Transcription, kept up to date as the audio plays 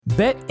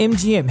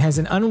BetMGM has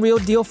an unreal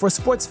deal for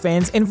sports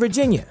fans in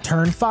Virginia.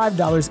 Turn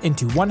 $5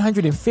 into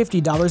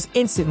 $150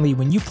 instantly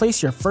when you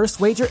place your first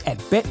wager at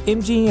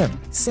BetMGM.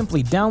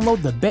 Simply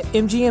download the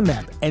BetMGM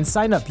app and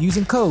sign up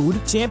using code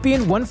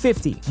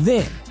Champion150.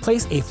 Then,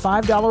 place a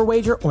 $5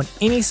 wager on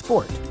any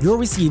sport. You'll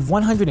receive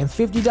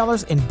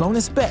 $150 in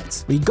bonus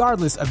bets,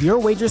 regardless of your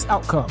wager's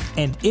outcome.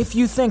 And if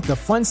you think the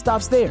fun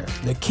stops there,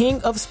 the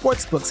King of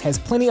Sportsbooks has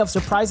plenty of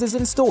surprises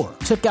in store.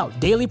 Check out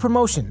daily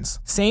promotions,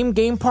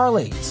 same-game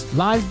parlays,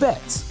 live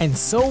bets, and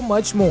so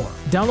much more.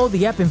 Download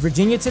the app in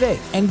Virginia today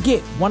and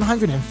get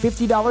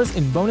 $150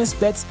 in bonus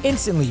bets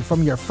instantly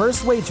from your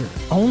first wager.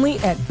 Only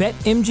at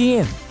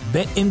BetMGM.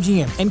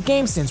 BetMGM and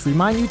GameSense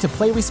remind you to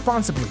play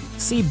responsibly.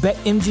 See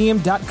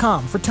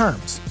BetMGM.com for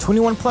terms.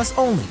 21 plus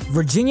only.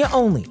 Virginia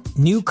only.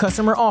 New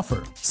customer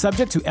offer.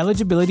 Subject to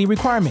eligibility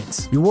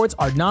requirements. Rewards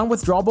are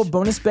non-withdrawable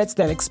bonus bets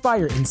that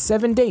expire in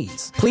 7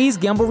 days. Please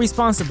gamble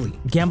responsibly.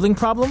 Gambling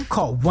problem?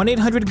 Call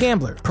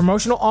 1-800-GAMBLER.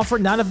 Promotional offer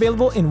not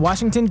available in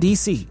Washington,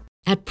 D.C.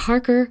 At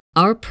Parker,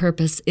 our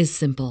purpose is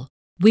simple.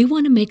 We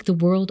want to make the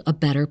world a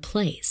better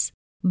place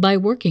by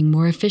working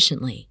more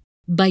efficiently,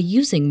 by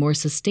using more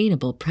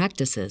sustainable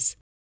practices,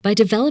 by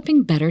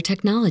developing better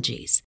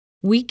technologies.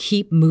 We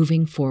keep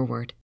moving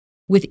forward.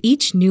 With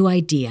each new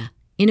idea,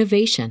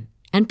 innovation,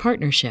 and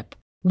partnership,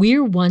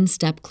 we're one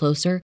step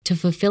closer to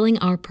fulfilling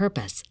our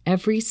purpose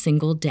every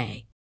single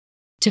day.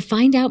 To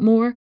find out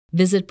more,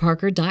 visit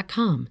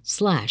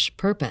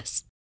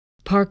parker.com/purpose.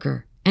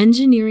 Parker,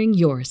 engineering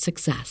your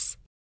success.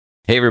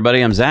 Hey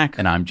everybody, I'm Zach.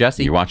 And I'm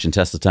Jesse. You're watching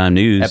Tesla Time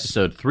News.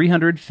 Episode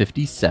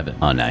 357.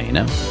 On Now You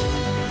Know.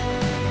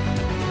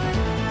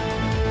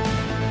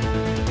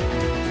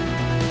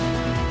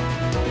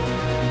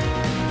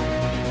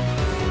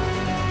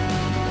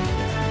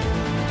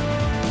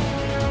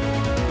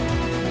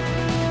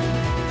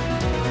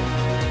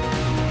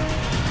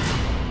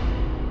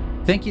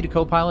 Thank you to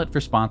Copilot for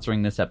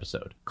sponsoring this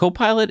episode.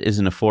 Copilot is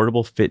an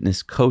affordable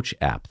fitness coach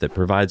app that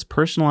provides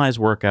personalized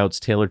workouts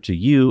tailored to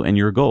you and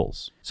your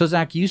goals. So,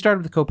 Zach, you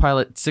started with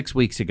Copilot 6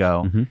 weeks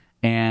ago,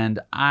 and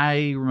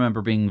I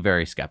remember being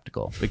very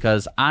skeptical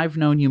because I've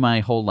known you my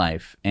whole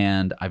life,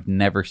 and I've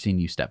never seen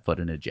you step foot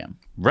in a gym.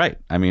 Right.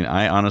 I mean,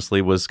 I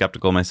honestly was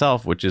skeptical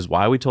myself, which is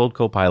why we told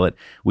Copilot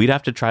we'd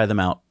have to try them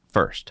out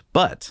first.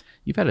 But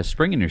you've had a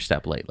spring in your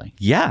step lately.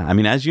 Yeah. I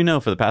mean, as you know,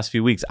 for the past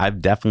few weeks, I've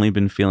definitely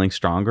been feeling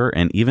stronger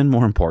and even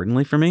more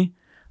importantly for me,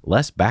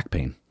 less back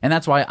pain. And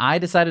that's why I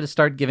decided to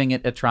start giving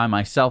it a try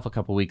myself a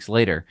couple weeks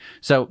later.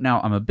 So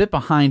now I'm a bit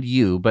behind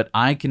you, but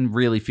I can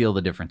really feel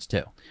the difference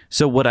too.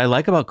 So what I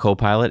like about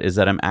Copilot is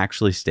that I'm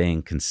actually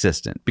staying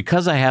consistent.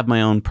 Because I have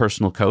my own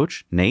personal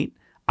coach, Nate,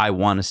 I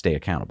want to stay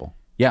accountable.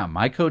 Yeah,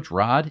 my coach,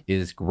 Rod,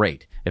 is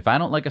great. If I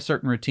don't like a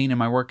certain routine in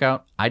my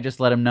workout, I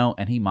just let him know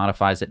and he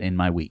modifies it in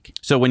my week.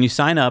 So when you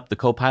sign up, the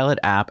Copilot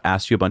app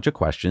asks you a bunch of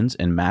questions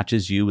and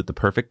matches you with the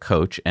perfect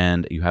coach,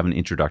 and you have an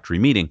introductory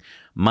meeting.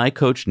 My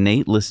coach,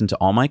 Nate, listened to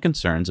all my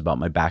concerns about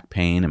my back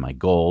pain and my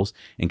goals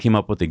and came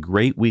up with a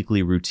great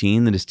weekly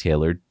routine that is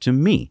tailored to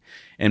me.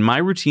 And my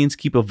routines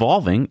keep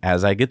evolving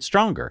as I get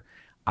stronger.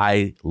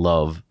 I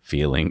love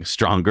feeling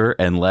stronger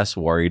and less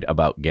worried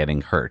about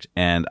getting hurt.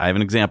 And I have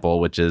an example,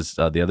 which is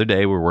the other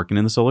day, we're working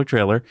in the solar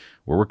trailer.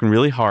 We're working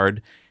really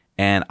hard.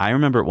 And I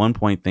remember at one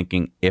point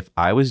thinking, if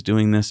I was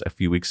doing this a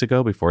few weeks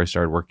ago before I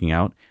started working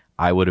out,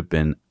 I would have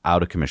been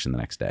out of commission the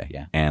next day.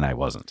 Yeah. And I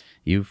wasn't.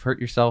 You've hurt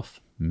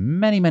yourself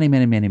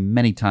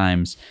many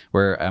times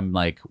where I'm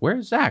like,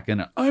 where's Zach?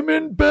 And I'm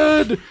in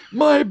bed,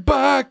 my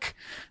back.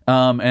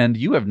 And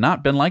you have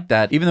not been like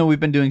that, even though we've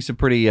been doing some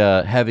pretty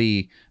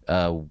heavy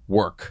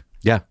work.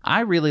 Yeah. I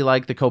really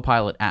like the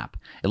Copilot app.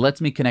 It lets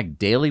me connect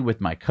daily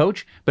with my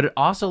coach, but it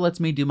also lets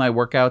me do my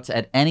workouts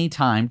at any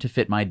time to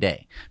fit my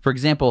day. For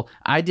example,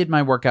 I did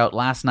my workout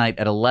last night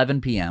at 11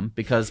 p.m.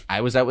 because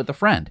I was out with a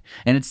friend.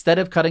 And instead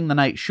of cutting the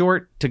night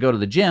short to go to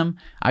the gym,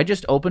 I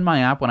just opened my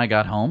app when I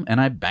got home and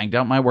I banged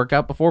out my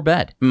workout before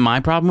bed. My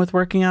problem with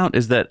working out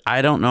is that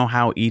I don't know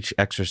how each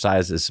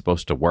exercise is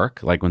supposed to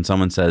work. Like when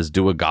someone says,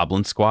 do a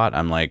goblet squat,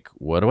 I'm like,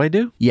 what do I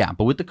do? Yeah,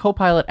 but with the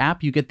Copilot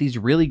app, you get these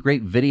really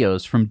great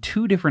videos from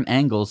 2 different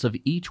angles of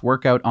each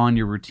workout on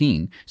your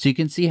routine, so you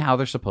can see how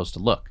they're supposed to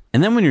look.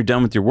 And then when you're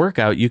done with your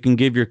workout, you can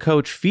give your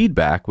coach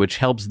feedback, which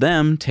helps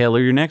them tailor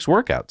your next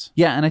workouts.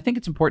 Yeah, and I think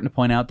it's important to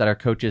point out that our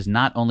coaches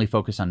not only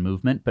focus on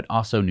movement, but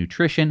also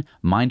nutrition,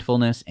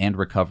 mindfulness, and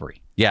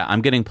recovery. Yeah,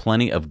 I'm getting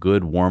plenty of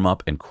good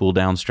warm-up and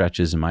cool-down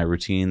stretches in my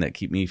routine that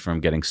keep me from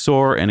getting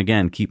sore and,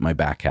 again, keep my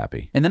back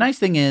happy. And the nice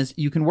thing is,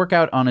 you can work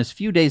out on as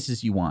few days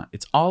as you want.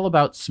 It's all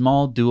about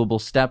small, doable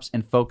steps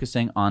and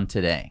focusing on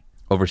today.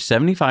 Over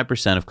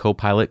 75% of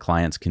Copilot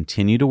clients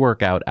continue to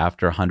work out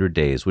after 100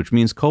 days, which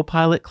means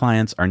Copilot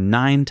clients are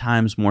 9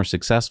 times more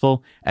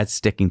successful at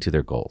sticking to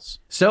their goals.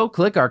 So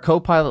click our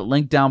Copilot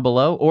link down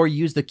below or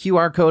use the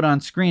QR code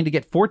on screen to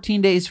get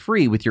 14 days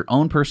free with your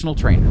own personal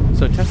trainer.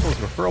 So Tesla's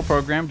referral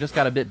program just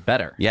got a bit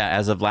better. Yeah,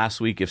 as of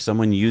last week, if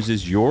someone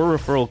uses your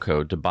referral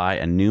code to buy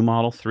a new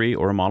Model 3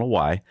 or a Model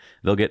Y,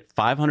 they'll get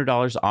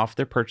 $500 off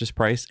their purchase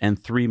price and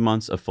 3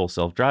 months of full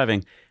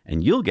self-driving.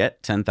 and you'll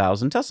get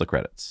 10,000 Tesla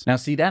credits. Now,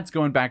 see, that's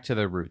going back to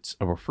their roots,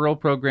 a referral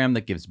program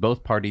that gives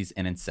both parties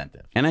an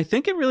incentive. And I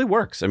think it really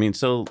works. I mean,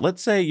 so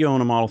let's say you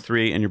own a Model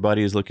 3 and your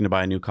buddy is looking to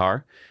buy a new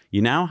car.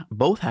 You now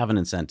both have an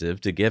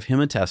incentive to give him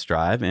a test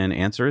drive and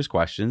answer his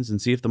questions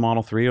and see if the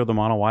Model 3 or the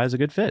Model Y is a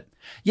good fit.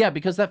 Yeah,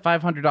 because that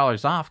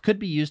 $500 off could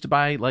be used to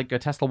buy like a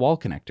Tesla wall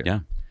connector. Yeah.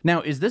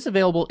 Now, is this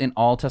available in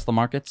all Tesla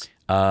markets?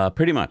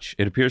 Pretty much.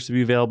 It appears to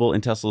be available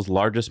in Tesla's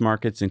largest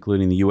markets,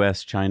 including the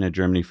US, China,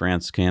 Germany,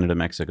 France, Canada,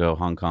 Mexico,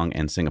 Hong Kong,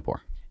 and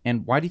Singapore.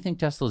 And why do you think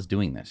Tesla is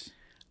doing this?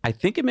 I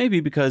think it may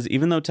be because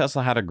even though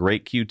Tesla had a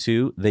great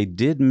Q2, they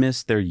did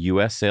miss their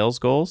US sales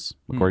goals,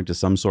 according to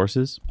some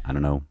sources. I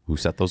don't know who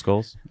set those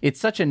goals. It's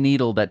such a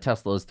needle that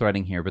Tesla is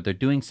threading here, but they're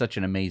doing such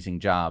an amazing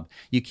job.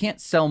 You can't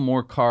sell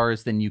more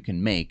cars than you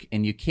can make,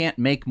 and you can't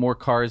make more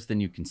cars than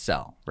you can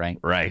sell, right?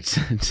 Right.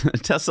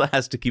 Tesla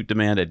has to keep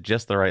demand at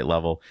just the right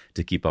level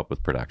to keep up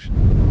with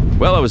production.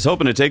 Well, I was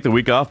hoping to take the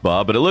week off,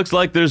 Bob, but it looks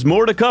like there's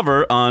more to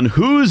cover on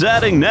who's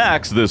adding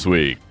NACS this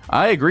week.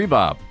 I agree,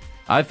 Bob.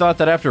 I thought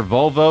that after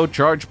Volvo,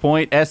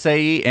 ChargePoint,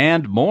 SAE,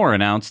 and more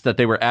announced that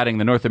they were adding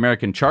the North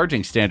American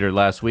charging standard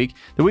last week,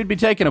 that we'd be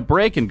taking a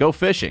break and go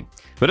fishing.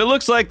 But it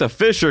looks like the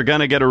fish are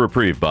going to get a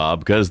reprieve, Bob,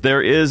 because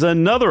there is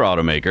another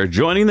automaker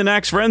joining the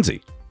NACS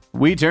frenzy.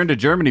 We turn to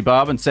Germany,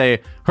 Bob, and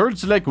say,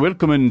 Herzlich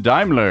willkommen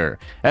Daimler,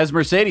 as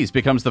Mercedes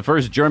becomes the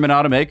first German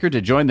automaker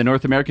to join the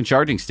North American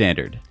charging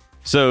standard.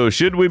 So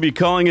should we be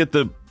calling it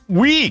the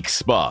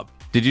Weeks, Bob?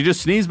 Did you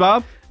just sneeze,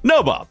 Bob?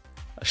 No, Bob.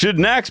 Should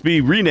NACS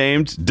be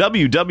renamed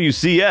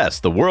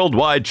WWCS, the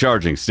Worldwide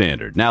Charging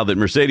Standard, now that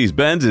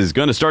Mercedes-Benz is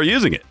going to start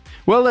using it?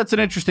 Well, that's an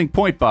interesting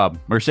point, Bob.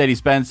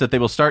 Mercedes-Benz said they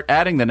will start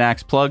adding the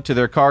NACS plug to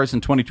their cars in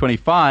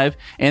 2025,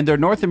 and their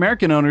North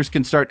American owners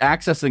can start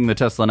accessing the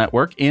Tesla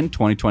network in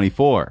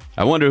 2024.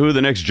 I wonder who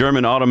the next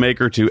German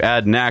automaker to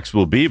add NACS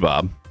will be,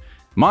 Bob.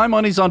 My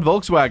money's on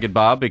Volkswagen,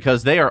 Bob,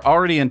 because they are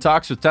already in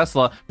talks with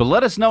Tesla, but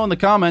let us know in the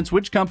comments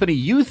which company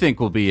you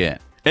think will be in.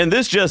 And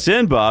this just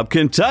in, Bob,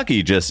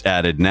 Kentucky just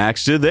added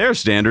NACS to their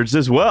standards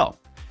as well.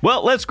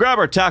 Well, let's grab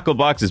our tackle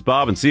boxes,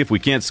 Bob, and see if we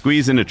can't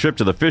squeeze in a trip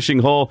to the fishing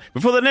hole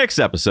before the next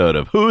episode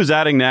of Who's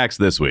Adding NACS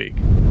This Week.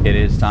 It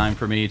is time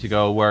for me to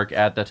go work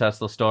at the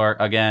Tesla store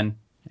again.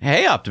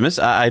 Hey, Optimus,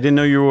 I didn't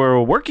know you were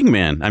a working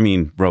man. I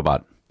mean,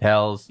 robot.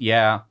 Hells,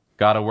 yeah.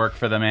 Gotta work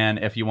for the man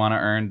if you want to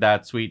earn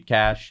that sweet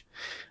cash.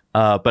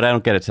 But I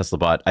don't get it, Tesla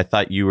bot. I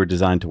thought you were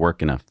designed to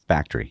work in a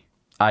factory.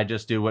 I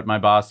just do what my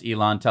boss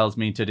Elon tells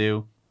me to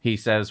do. He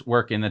says,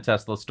 work in the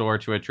Tesla store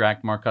to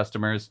attract more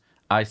customers.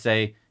 I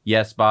say,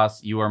 yes,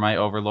 boss, you are my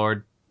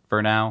overlord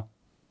for now.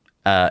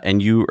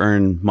 And you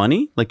earn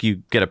money? Like you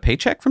get a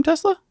paycheck from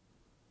Tesla?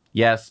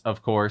 Yes,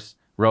 of course.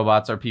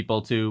 Robots are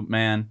people too,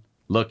 man.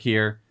 Look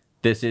here.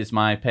 This is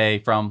my pay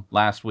from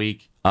last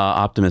week.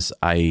 Optimus,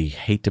 I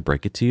hate to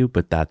break it to you,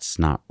 but that's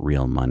not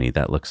real money.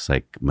 That looks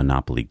like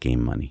Monopoly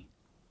game money.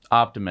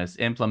 Optimus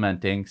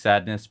implementing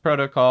Sadness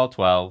Protocol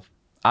 12.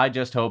 I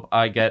just hope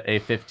I get a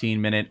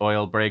 15-minute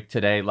oil break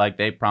today like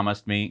they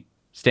promised me.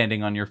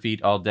 Standing on your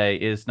feet all day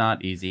is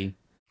not easy.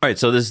 All right,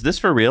 so is this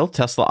for real?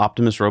 Tesla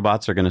Optimus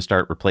robots are going to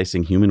start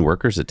replacing human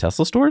workers at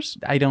Tesla stores?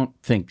 I don't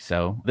think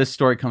so. This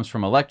story comes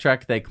from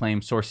Electrek. They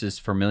claim sources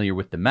familiar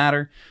with the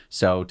matter,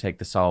 so take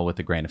this all with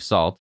a grain of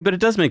salt. But it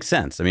does make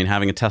sense. I mean,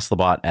 having a Tesla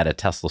bot at a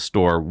Tesla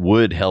store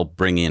would help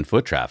bring in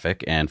foot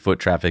traffic, and foot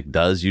traffic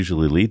does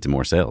usually lead to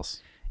more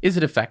sales. Is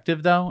it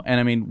effective, though? And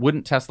I mean,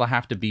 wouldn't Tesla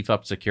have to beef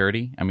up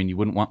security? I mean, you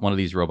wouldn't want one of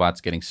these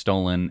robots getting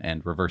stolen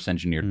and reverse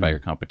engineered by your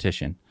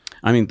competition.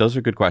 I mean, those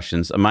are good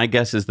questions. My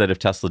guess is that if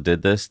Tesla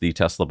did this, the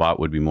Tesla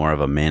bot would be more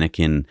of a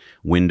mannequin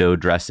window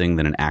dressing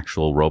than an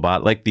actual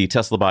robot. Like the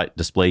Tesla bot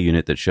display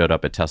unit that showed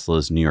up at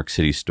Tesla's New York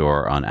City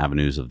store on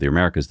Avenues of the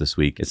Americas this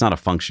week. It's not a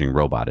functioning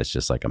robot. It's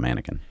just like a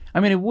mannequin. I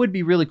mean, it would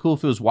be really cool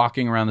if it was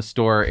walking around the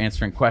store,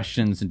 answering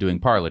questions and doing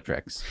parlor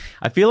tricks.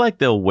 I feel like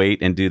they'll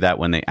wait and do that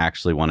when they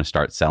actually want to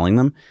start selling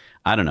them.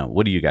 I don't know.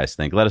 What do you guys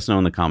think? Let us know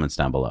in the comments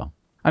down below.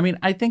 I mean,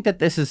 I think that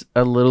this is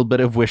a little bit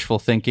of wishful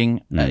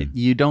thinking.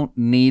 You don't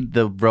need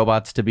the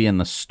robots to be in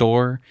the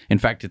store. In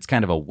fact, it's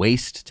kind of a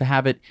waste to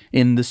have it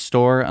in the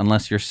store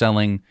unless you're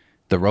selling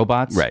the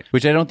robots. Right.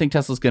 Which I don't think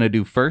Tesla's going to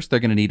do first. They're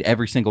going to need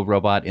every single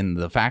robot in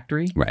the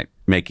factory. Right.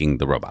 Making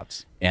the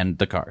robots. And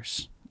the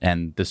cars.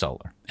 And the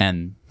solar.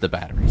 And the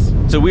batteries.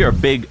 So we are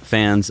big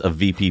fans of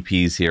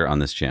VPPs here on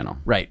this channel.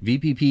 Right.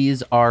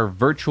 VPPs are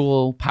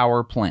virtual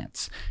power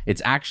plants.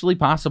 It's actually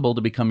possible to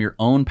become your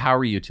own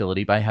power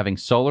utility by having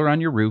solar on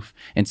your roof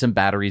and some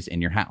batteries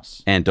in your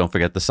house. And don't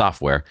forget the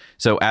software.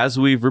 So as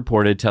we've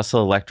reported,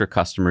 Tesla Electric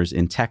customers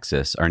in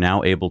Texas are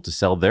now able to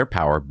sell their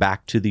power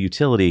back to the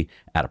utility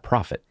at a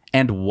profit.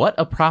 And what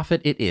a profit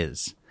it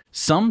is.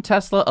 Some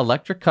Tesla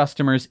Electric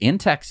customers in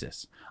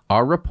Texas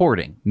are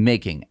reporting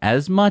making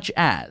as much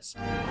as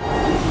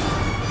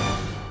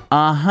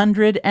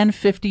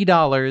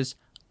 $150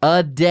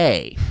 a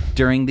day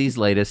during these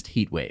latest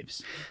heat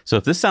waves. So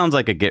if this sounds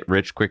like a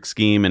get-rich-quick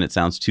scheme and it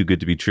sounds too good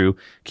to be true,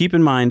 keep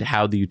in mind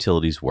how the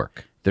utilities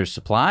work. There's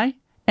supply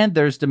and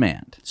there's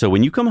demand. So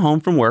when you come home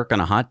from work on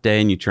a hot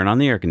day and you turn on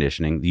the air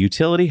conditioning, the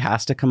utility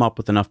has to come up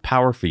with enough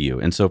power for you.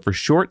 And so for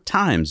short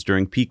times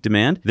during peak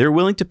demand, they're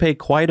willing to pay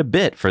quite a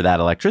bit for that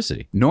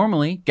electricity.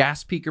 Normally,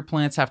 gas peaker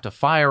plants have to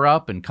fire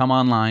up and come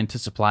online to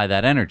supply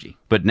that energy.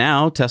 But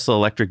now, Tesla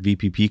electric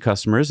VPP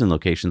customers in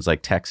locations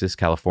like Texas,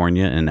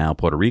 California, and now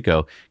Puerto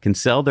Rico can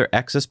sell their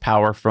excess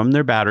power from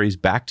their batteries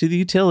back to the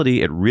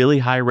utility at really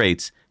high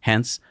rates,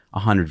 hence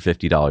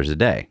 $150 a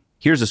day.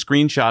 Here's a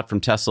screenshot from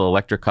Tesla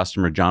electric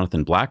customer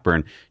Jonathan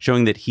Blackburn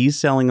showing that he's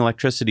selling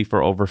electricity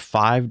for over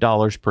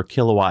 $5 per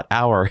kilowatt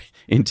hour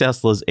in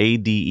Tesla's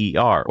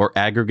ADER, or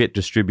Aggregate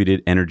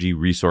Distributed Energy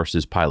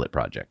Resources Pilot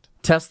Project.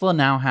 Tesla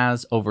now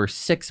has over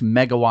 6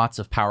 megawatts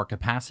of power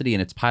capacity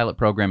in its pilot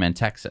program in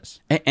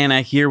Texas. And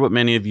I hear what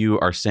many of you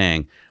are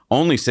saying.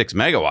 Only 6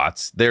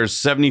 megawatts. There's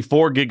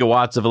 74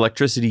 gigawatts of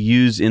electricity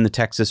used in the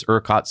Texas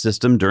ERCOT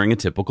system during a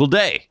typical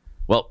day.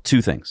 Well,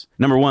 two things.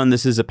 Number one,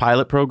 this is a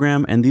pilot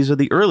program, and these are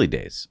the early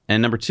days.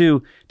 And number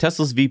two,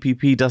 Tesla's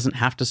VPP doesn't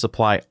have to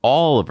supply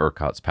all of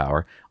ERCOT's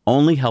power,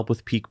 only help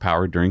with peak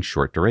power during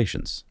short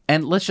durations.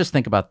 And let's just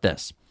think about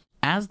this.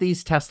 As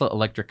these Tesla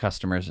electric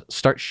customers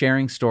start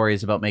sharing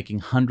stories about making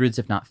hundreds,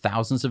 if not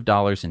thousands of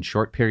dollars in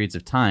short periods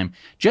of time,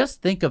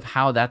 just think of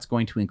how that's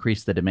going to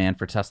increase the demand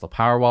for Tesla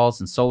Powerwalls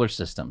and solar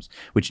systems,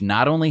 which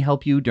not only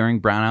help you during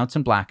brownouts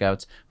and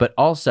blackouts, but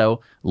also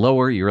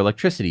lower your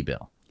electricity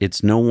bill.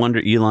 It's no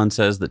wonder Elon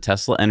says that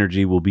Tesla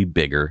Energy will be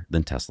bigger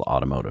than Tesla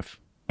Automotive.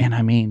 And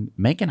I mean,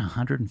 making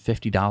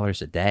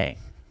 $150 a day,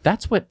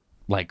 that's what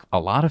like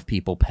a lot of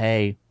people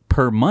pay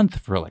per month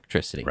for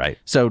electricity. Right.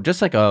 So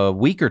just like a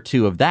week or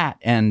two of that,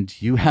 and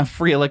you have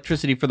free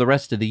electricity for the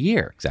rest of the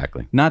year.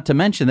 Exactly. Not to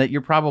mention that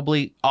you're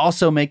probably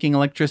also making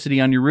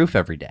electricity on your roof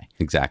every day.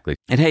 Exactly.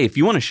 And hey, if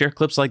you want to share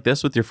clips like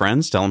this with your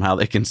friends, tell them how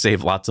they can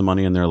save lots of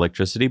money on their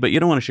electricity, but you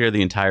don't want to share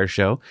the entire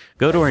show,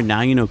 go to our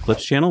Now You Know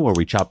Clips channel where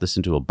we chop this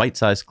into a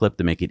bite-sized clip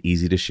to make it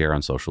easy to share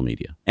on social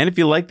media. And if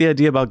you like the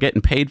idea about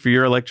getting paid for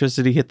your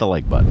electricity, hit the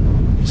like button.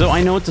 So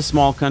I know it's a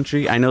small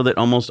country. I know that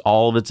almost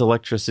all of its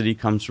electricity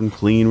comes from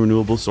clean,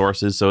 renewable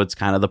sources, so it's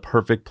kind of the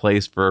perfect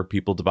place for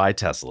people to buy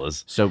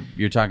Teslas. So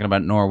you're talking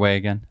about Norway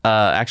again?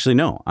 Actually,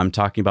 no. I'm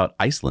talking about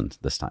Iceland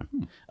this time.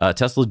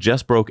 Tesla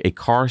just broke a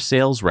car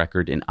sales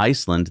record in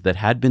Iceland that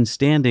had been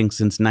standing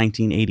since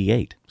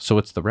 1988. So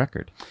what's the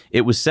record?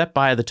 It was set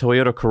by the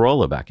Toyota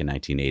Corolla back in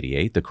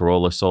 1988. The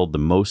Corolla sold the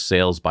most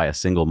sales by a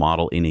single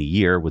model in a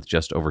year, with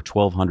just over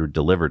 1,200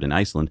 delivered in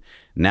Iceland.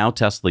 Now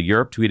Tesla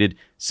Europe tweeted,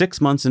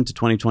 6 months into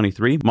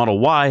 2023, Model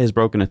Y has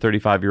broken a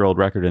 35-year-old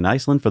record in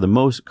Iceland for the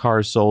most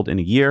cars sold in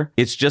a year.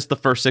 It's just the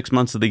first 6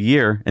 months of the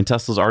year, and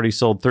Tesla's already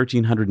sold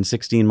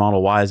 1,316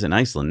 Model Ys in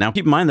Iceland. Now,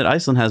 keep in mind that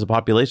Iceland has a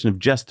population of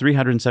just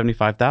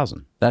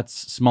 375,000. That's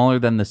smaller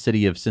than the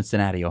city of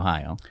Cincinnati,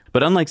 Ohio.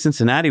 But unlike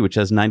Cincinnati, which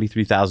has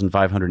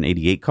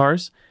 93,588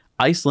 cars,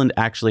 Iceland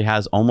actually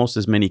has almost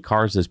as many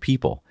cars as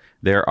people.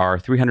 There are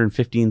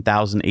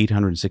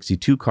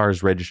 315,862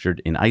 cars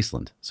registered in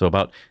Iceland. So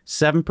about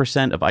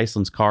 7% of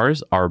Iceland's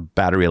cars are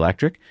battery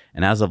electric.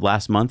 And as of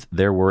last month,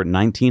 there were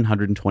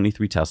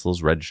 1,923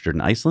 Teslas registered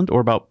in Iceland, or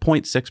about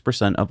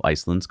 0.6% of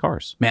Iceland's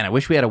cars. Man, I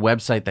wish we had a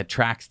website that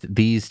tracks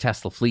these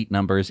Tesla fleet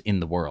numbers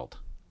in the world.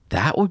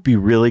 That would be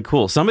really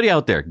cool. Somebody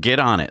out there, get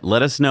on it.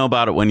 Let us know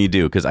about it when you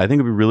do, because I think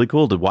it'd be really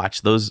cool to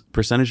watch those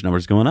percentage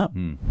numbers going up.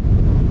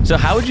 So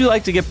how would you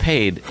like to get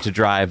paid to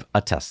drive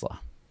a Tesla?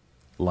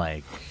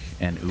 Like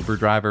an Uber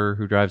driver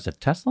who drives a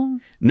Tesla?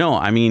 No,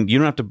 I mean, you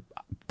don't have to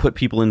put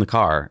people in the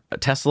car.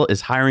 Tesla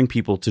is hiring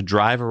people to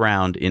drive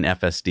around in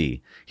FSD.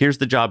 Here's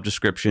the job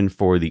description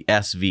for the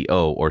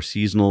SVO, or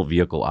Seasonal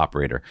Vehicle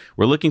Operator.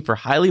 We're looking for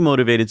highly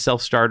motivated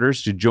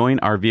self-starters to join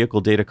our vehicle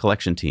data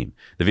collection team.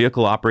 The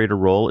vehicle operator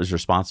role is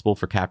responsible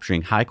for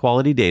capturing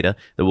high-quality data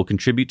that will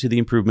contribute to the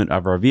improvement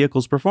of our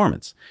vehicle's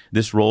performance.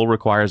 This role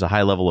requires a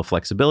high level of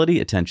flexibility,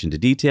 attention to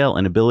detail,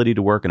 and ability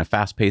to work in a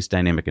fast-paced,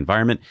 dynamic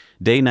environment.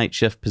 Day-night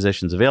shift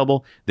positions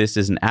available. This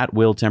is an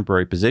at-will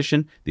temporary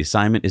position. The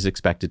assignment is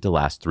expected to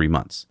last 3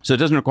 months. So it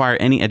doesn't require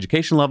any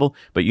education level,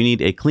 but you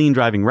need a clean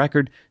driving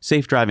record,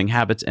 safe driving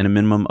habits, and a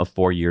minimum of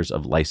 4 years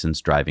of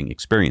licensed driving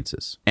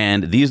experiences.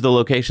 And these are the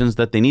locations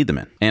that they need them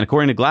in. And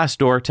according to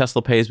Glassdoor,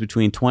 Tesla pays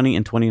between $20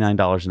 and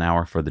 $29 an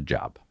hour for the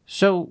job.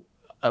 So,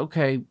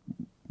 okay,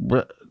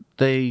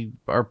 they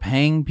are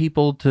paying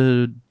people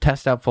to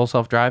test out full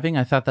self-driving?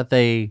 I thought that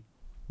they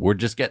were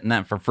just getting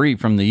that for free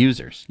from the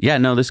users. Yeah,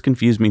 no, this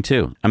confused me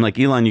too. I'm like,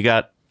 Elon, you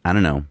got, I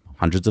don't know,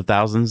 hundreds of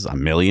thousands,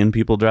 1 million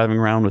people driving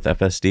around with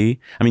FSD.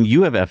 I mean,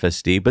 you have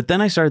FSD, but then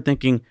I started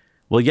thinking,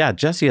 well, yeah,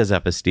 Jesse has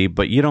FSD,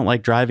 but you don't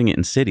like driving it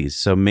in cities.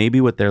 So maybe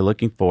what they're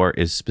looking for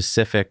is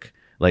specific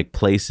like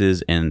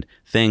places and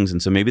things. And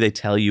so maybe they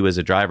tell you as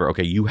a driver,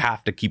 okay, you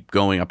have to keep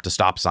going up to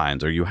stop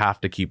signs, or you have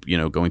to keep,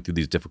 going through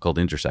these difficult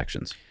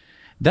intersections.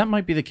 That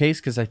might be the case,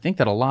 because I think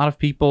that a lot of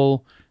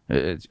people,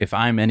 if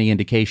I'm any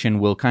indication,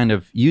 will kind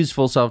of use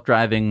full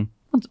self-driving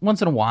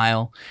once in a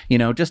while,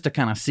 just to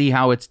kind of see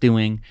how it's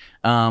doing.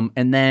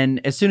 And then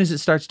as soon as it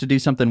starts to do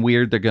something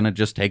weird, they're going to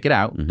just take it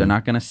out. They're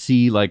not going to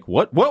see like,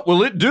 what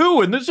will it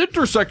do in this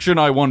intersection,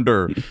 I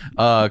wonder?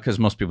 Because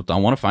most people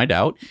don't want to find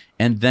out.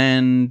 And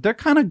then they're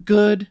kind of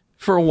good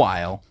for a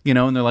while,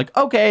 and they're like,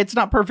 okay, it's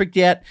not perfect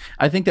yet.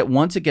 I think that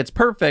once it gets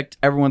perfect,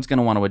 everyone's going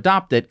to want to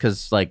adopt it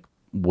because, like,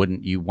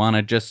 wouldn't you want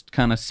to just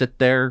kind of sit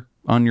there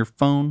on your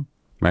phone?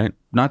 Right.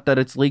 Not that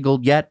it's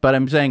legal yet, but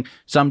I'm saying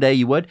someday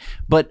you would.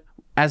 But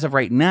as of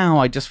right now,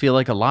 I just feel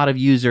like a lot of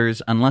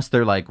users, unless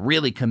they're like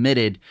really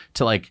committed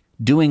to like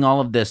doing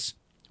all of this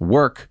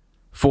work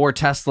for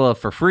Tesla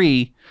for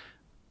free,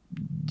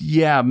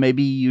 yeah,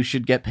 maybe you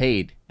should get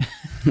paid.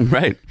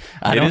 Right.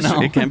 I don't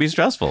know. It can be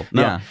stressful.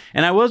 No. Yeah.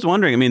 And I was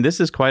wondering, I mean, this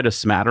is quite a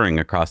smattering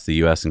across the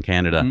U.S. and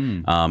Canada.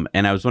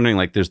 And I was wondering,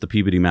 like, there's the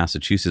Peabody,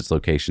 Massachusetts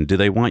location. Do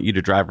they want you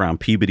to drive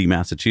around Peabody,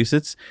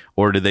 Massachusetts?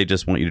 Or do they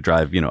just want you to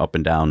drive, up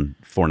and down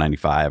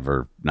 495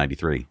 or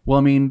 93? Well,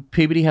 I mean,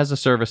 Peabody has a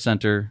service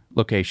center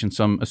location,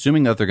 so I'm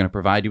assuming that they're going to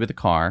provide you with a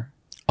car.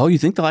 Oh, you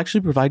think they'll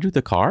actually provide you with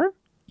a car?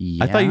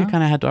 Yeah. I thought you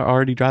kind of had to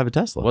already drive a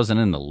Tesla. It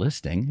wasn't in the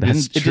listing.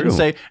 That's It didn't true.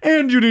 say,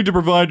 and you need to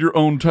provide your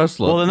own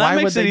Tesla. Well, then that Why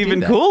makes would it they do even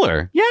that?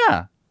 cooler.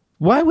 Yeah.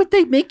 Why would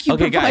they make you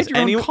Okay, provide guys, your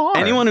own car?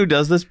 anyone who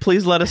does this,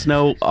 please let us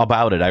know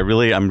about it.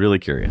 I'm really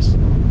curious.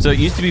 So it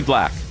used to be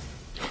black.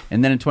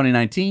 And then in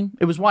 2019,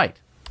 it was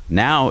white.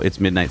 Now it's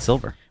midnight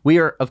silver. We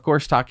are, of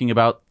course, talking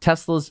about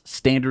Tesla's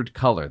standard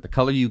color, the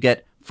color you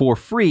get for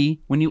free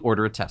when you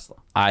order a Tesla.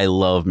 I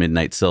love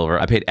midnight silver.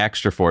 I paid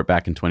extra for it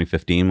back in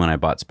 2015 when I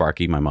bought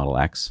Sparky, my Model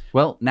X.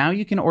 Well, now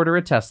you can order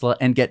a Tesla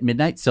and get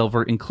midnight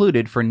silver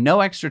included for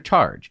no extra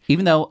charge,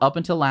 even though up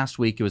until last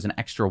week it was an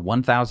extra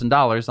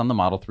 $1,000 on the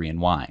Model 3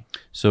 and Y.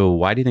 So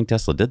why do you think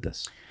Tesla did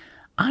this?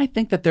 I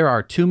think that there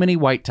are too many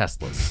white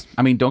Teslas.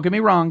 I mean, don't get me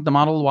wrong, the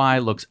Model Y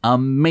looks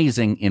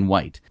amazing in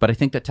white, but I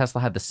think that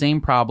Tesla had the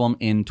same problem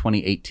in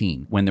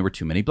 2018 when there were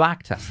too many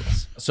black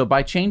Teslas. So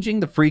by changing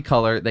the free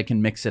color, they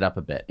can mix it up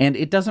a bit, and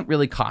it doesn't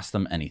really cost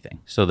them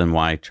anything. So then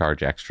why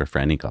charge extra for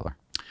any color?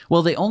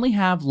 Well, they only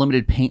have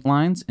limited paint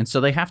lines, and so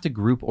they have to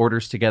group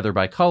orders together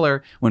by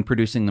color when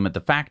producing them at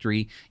the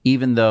factory,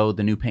 even though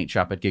the new paint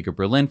shop at Giga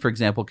Berlin, for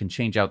example, can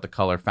change out the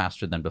color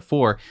faster than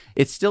before.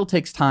 It still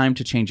takes time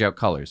to change out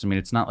colors. I mean,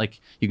 it's not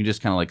like you can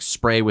just kind of like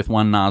spray with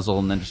one nozzle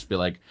and then just be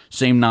like,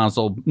 same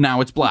nozzle,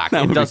 now it's black.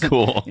 That would be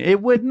cool. It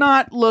would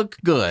not look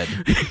good.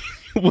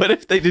 What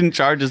if they didn't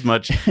charge as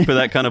much for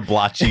that kind of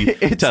blotchy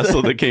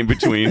Tesla that came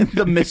between?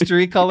 The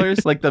mystery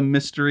colors, like the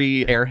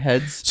mystery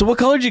airheads. So what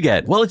color did you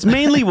get? Well, it's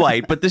mainly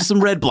white, but there's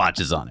some red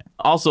blotches on it.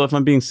 Also, if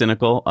I'm being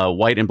cynical,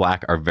 white and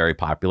black are very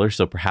popular.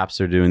 So perhaps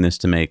they're doing this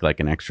to make like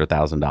an extra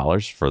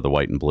 $1,000 for the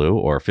white and blue,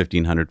 or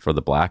 $1,500 for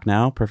the black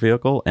now per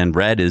vehicle. And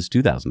red is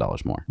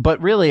 $2,000 more.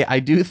 But really, I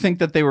do think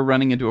that they were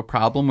running into a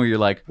problem where you're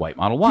like, white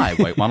Model Y,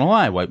 white Model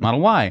Y, white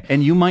Model Y.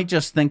 And you might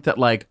just think that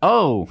like,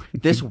 oh,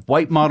 this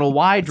white Model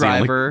Y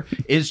driver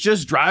is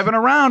just driving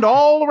around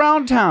all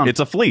around town. It's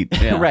a fleet.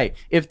 Yeah. Right.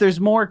 If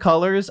there's more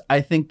colors, I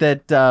think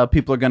that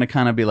people are going to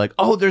kind of be like,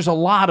 oh, there's a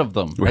lot of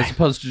them, Right. as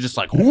opposed to just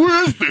like, who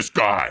is this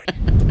guy?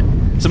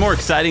 Some more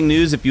exciting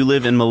news. If you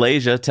live in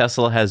Malaysia,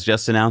 Tesla has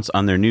just announced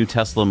on their new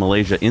Tesla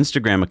Malaysia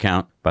Instagram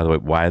account, by the way,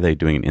 why are they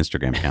doing an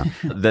Instagram account,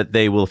 that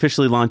they will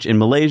officially launch in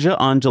Malaysia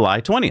on July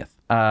 20th.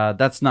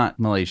 That's not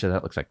Malaysia.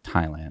 That looks like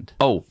Thailand.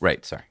 Oh,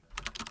 right. Sorry.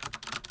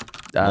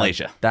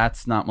 Malaysia.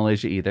 That's not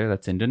Malaysia either.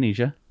 That's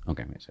Indonesia.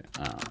 Okay, wait a second.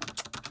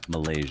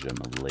 Malaysia.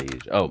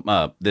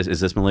 Oh, is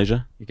this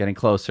Malaysia? You're getting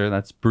closer.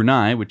 That's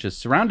Brunei, which is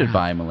surrounded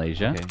by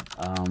Malaysia. Okay.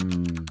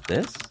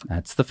 This?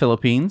 That's the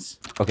Philippines.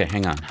 Okay,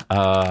 hang on.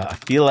 I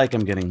feel like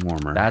I'm getting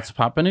warmer. That's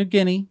Papua New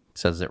Guinea. It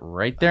says it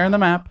right there in the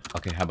map.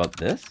 Okay, how about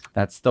this?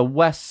 That's the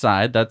west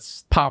side.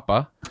 That's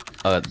Papa.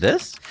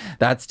 This?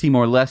 That's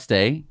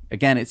Timor-Leste.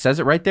 Again, it says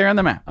it right there on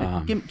the map.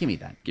 Give me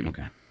that. Give me.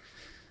 Okay.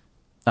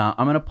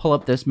 I'm going to pull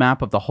up this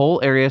map of the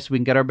whole area so we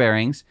can get our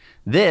bearings.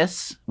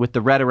 This, with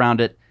the red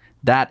around it,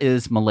 that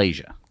is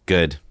Malaysia.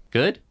 Good.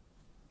 Good?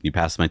 You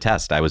passed my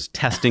test. I was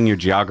testing your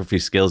geography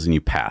skills and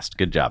you passed.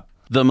 Good job.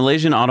 The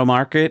Malaysian auto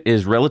market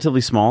is relatively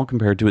small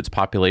compared to its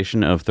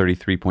population of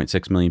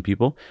 33.6 million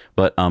people,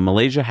 but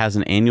Malaysia has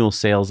an annual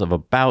sales of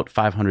about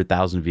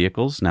 500,000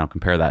 vehicles. Now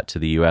compare that to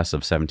the US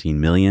of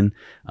 17 million,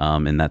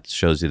 and that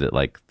shows you that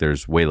like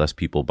there's way less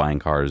people buying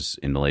cars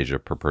in Malaysia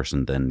per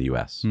person than the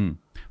US.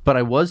 But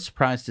I was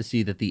surprised to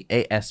see that the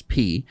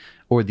ASP,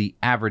 or the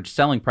average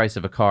selling price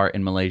of a car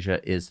in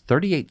Malaysia, is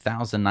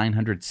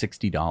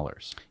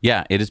 $38,960.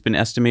 Yeah, it has been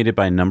estimated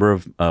by a number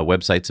of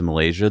websites in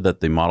Malaysia that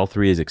the Model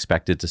 3 is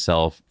expected to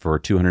sell for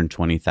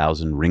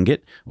 220,000 ringgit,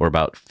 or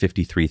about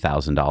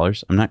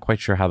 $53,000. I'm not quite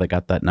sure how they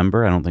got that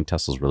number. I don't think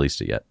Tesla's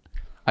released it yet.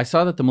 I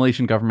saw that the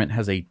Malaysian government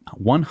has a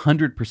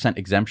 100%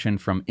 exemption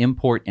from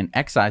import and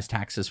excise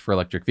taxes for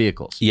electric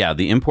vehicles. Yeah,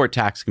 the import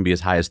tax can be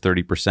as high as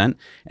 30%,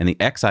 and the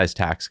excise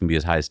tax can be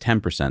as high as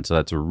 10%. So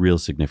that's a real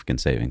significant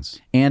savings.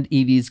 And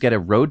EVs get a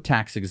road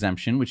tax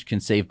exemption, which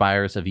can save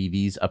buyers of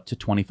EVs up to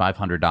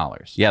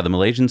 $2,500. Yeah, the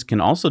Malaysians can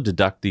also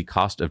deduct the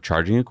cost of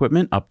charging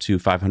equipment up to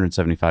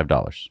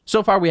 $575.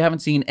 So far, we haven't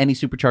seen any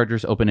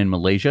superchargers open in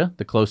Malaysia.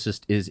 The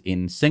closest is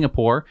in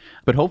Singapore,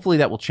 but hopefully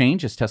that will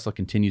change as Tesla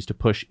continues to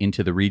push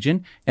into the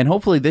region. And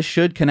hopefully this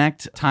should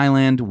connect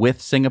Thailand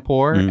with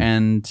Singapore.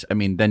 And I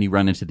mean, then you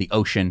run into the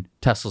ocean.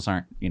 Teslas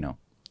aren't,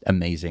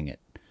 amazing at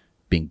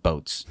being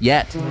boats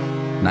yet.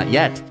 Not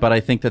yet. But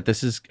I think that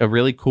this is a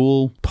really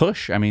cool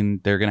push. I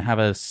mean, they're going to have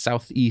a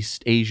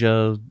Southeast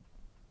Asia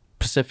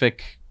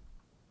Pacific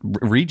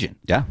region.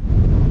 Yeah.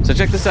 So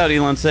check this out.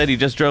 Elon said he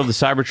just drove the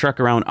Cybertruck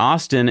around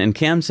Austin, and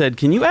Cam said,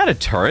 can you add a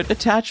turret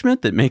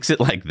attachment that makes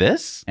it like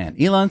this?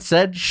 And Elon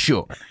said,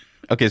 sure.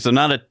 Okay, so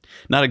not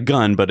a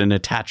gun, but an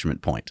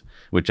attachment point,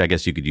 which I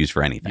guess you could use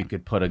for anything. You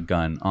could put a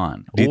gun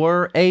on.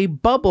 Or a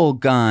bubble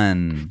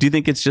gun. Do you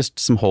think it's just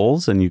some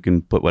holes and you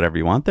can put whatever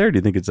you want there? Do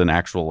you think it's an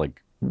actual,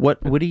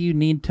 What do you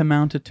need to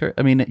mount a turret?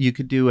 I mean, you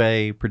could do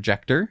a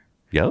projector.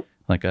 Yep.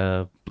 Like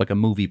a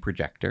movie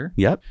projector.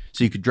 Yep.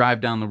 So you could drive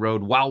down the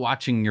road while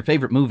watching your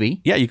favorite movie.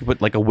 Yeah, you could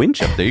put like a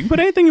winch up there. You can put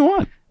anything you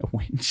want. A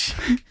winch.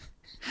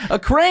 A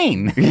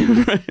crane.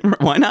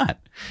 Why not?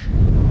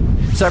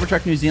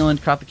 Cybertruck New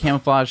Zealand caught the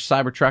camouflage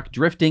Cybertruck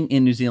drifting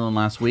in New Zealand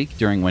last week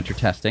during winter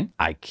testing.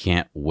 I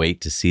can't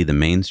wait to see the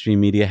mainstream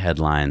media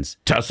headlines.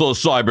 Tesla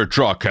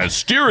Cybertruck has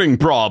steering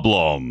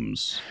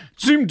problems.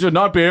 Seemed to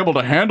not be able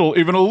to handle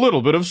even a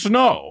little bit of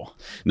snow.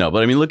 No,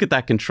 but I mean, look at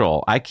that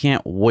control. I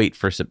can't wait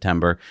for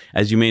September.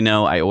 As you may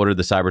know, I ordered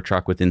the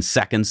Cybertruck within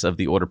seconds of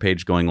the order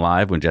page going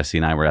live when Jesse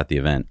and I were at the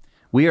event.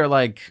 We are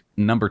like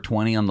number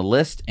 20 on the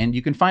list, and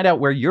you can find out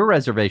where your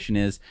reservation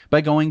is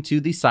by going to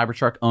the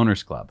Cybertruck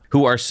Owners Club,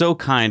 who are so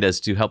kind as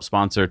to help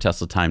sponsor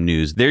Tesla Time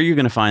News. There you're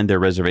going to find their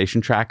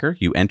reservation tracker.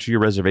 You enter your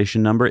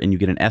reservation number, and you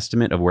get an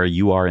estimate of where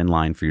you are in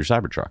line for your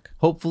Cybertruck.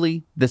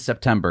 Hopefully this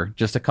September,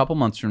 just a couple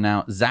months from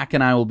now, Zach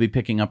and I will be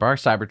picking up our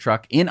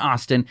Cybertruck in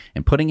Austin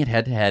and putting it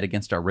head-to-head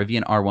against our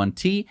Rivian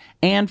R1T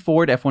and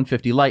Ford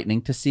F-150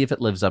 Lightning to see if it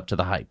lives up to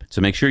the hype.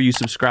 So make sure you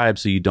subscribe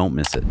so you don't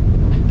miss it.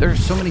 There are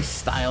so many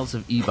styles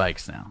of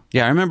e-bikes now.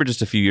 Yeah, I remember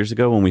just a few years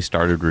ago when we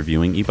started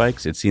reviewing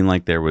e-bikes, it seemed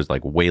like there was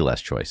like way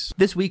less choice.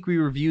 This week we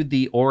reviewed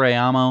the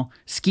Orayamo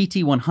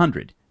Skiti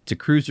 100. It's a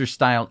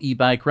cruiser-style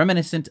e-bike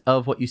reminiscent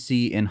of what you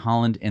see in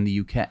Holland and the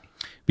UK.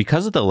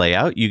 Because of the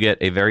layout, you get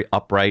a very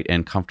upright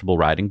and comfortable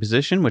riding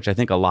position, which I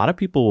think a lot of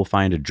people will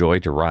find a joy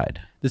to ride.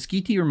 The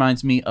Skiti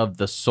reminds me of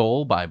the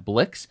Soul by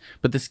Blix,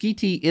 but the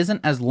Skiti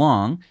isn't as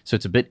long, so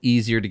it's a bit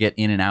easier to get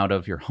in and out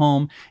of your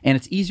home, and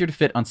it's easier to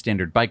fit on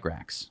standard bike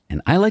racks.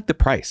 And I like the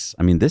price.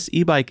 I mean, this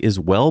e-bike is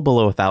well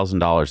below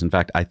 $1,000. In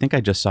fact, I think I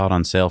just saw it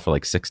on sale for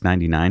like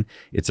 $699.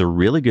 It's a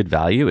really good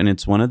value, and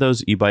it's one of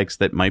those e-bikes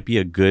that might be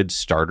a good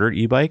starter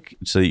e-bike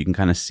so that you can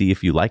kind of see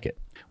if you like it.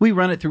 We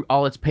run it through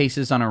all its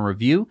paces on our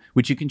review,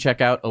 which you can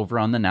check out over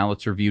on the Now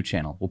Let's Review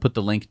channel. We'll put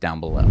the link down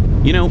below.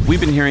 You know, we've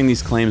been hearing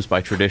these claims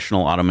by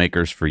traditional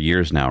automakers for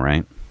years now,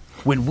 right?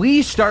 When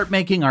we start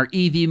making our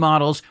EV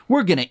models,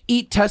 we're going to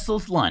eat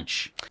Tesla's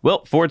lunch.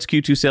 Well, Ford's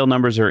Q2 sale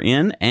numbers are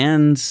in,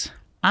 and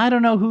I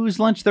don't know whose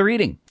lunch they're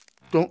eating.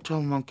 Don't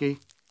tell Monkey.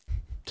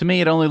 To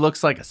me, it only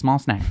looks like a small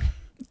snack.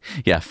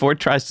 Yeah, Ford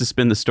tries to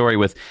spin the story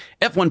with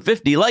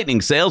F-150 Lightning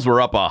sales were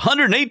up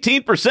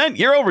 118%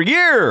 year over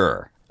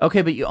year.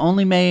 Okay, but you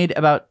only made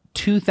about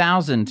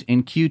 2,000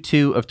 in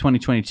Q2 of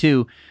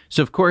 2022.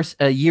 So, of course,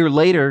 a year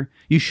later,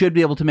 you should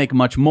be able to make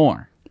much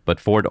more. But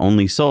Ford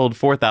only sold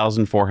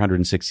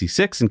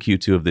 4,466 in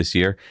Q2 of this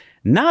year.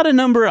 Not a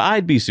number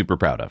I'd be super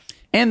proud of.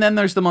 And then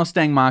there's the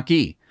Mustang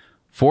Mach-E.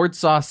 Ford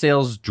saw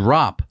sales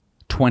drop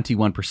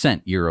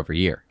 21% year over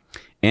year.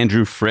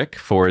 Andrew Frick,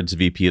 Ford's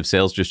VP of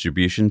Sales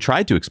Distribution,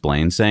 tried to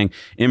explain, saying,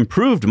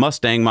 improved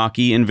Mustang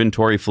Mach-E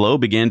inventory flow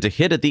began to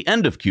hit at the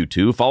end of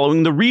Q2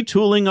 following the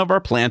retooling of our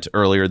plant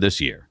earlier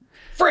this year.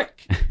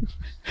 Frick!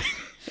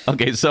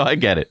 Okay, so I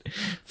get it.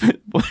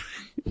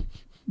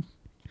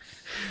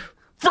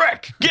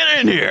 Frick, get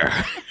in here!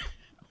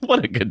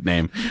 What a good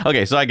name.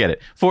 Okay, so I get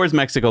it. Ford's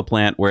Mexico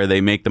plant, where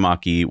they make the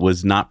Mach-E,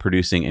 was not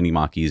producing any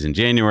Mach-Es in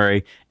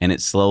January, and it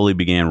slowly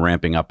began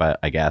ramping up,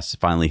 I guess,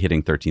 finally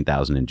hitting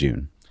 13,000 in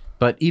June.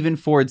 But even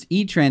Ford's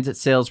E-Transit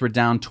sales were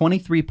down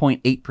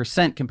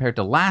 23.8% compared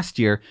to last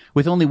year,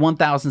 with only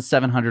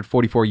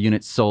 1,744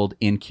 units sold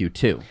in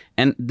Q2.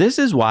 And this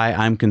is why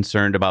I'm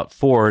concerned about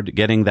Ford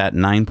getting that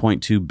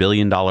 $9.2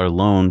 billion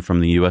loan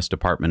from the U.S.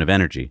 Department of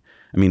Energy.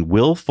 I mean,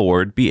 will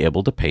Ford be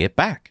able to pay it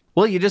back?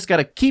 Well, you just got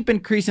to keep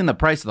increasing the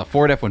price of the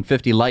Ford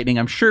F-150 Lightning.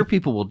 I'm sure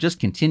people will just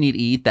continue to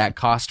eat that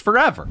cost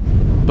forever.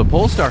 But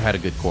Polestar had a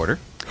good quarter.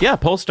 Yeah,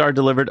 Polestar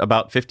delivered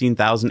about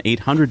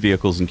 15,800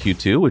 vehicles in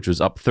Q2, which was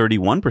up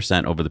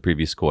 31% over the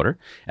previous quarter.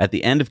 At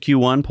the end of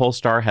Q1,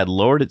 Polestar had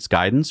lowered its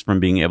guidance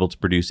from being able to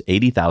produce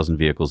 80,000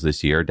 vehicles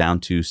this year down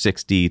to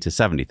 60 to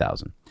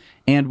 70,000.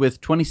 And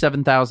with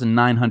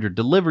 27,900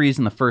 deliveries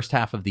in the first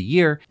half of the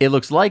year, it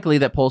looks likely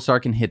that Polestar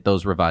can hit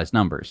those revised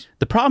numbers.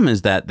 The problem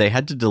is that they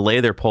had to delay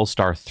their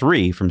Polestar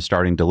 3 from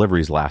starting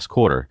deliveries last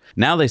quarter.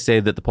 Now they say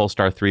that the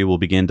Polestar 3 will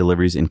begin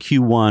deliveries in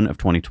Q1 of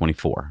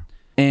 2024.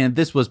 And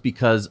this was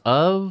because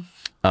of...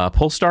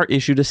 Polestar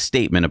issued a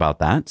statement about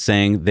that,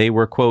 saying they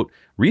were, quote,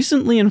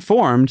 recently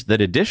informed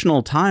that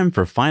additional time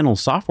for final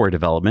software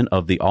development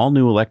of the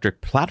all-new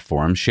electric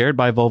platform shared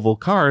by Volvo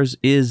Cars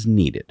is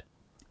needed.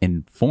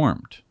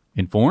 Informed?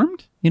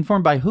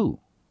 Informed by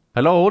who?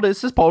 Hello,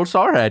 this is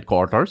Polestar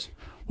headquarters.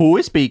 Who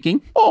is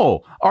speaking?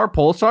 Oh, our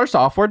Polestar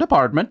software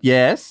department.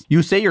 Yes.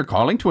 You say you're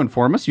calling to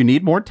inform us you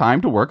need more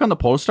time to work on the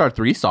Polestar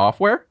 3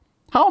 software?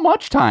 How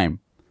much time?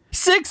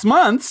 6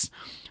 months?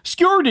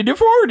 Security to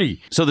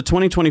 40. So the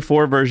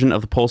 2024 version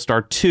of the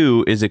Polestar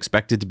 2 is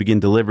expected to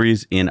begin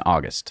deliveries in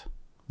August.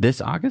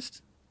 This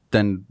August?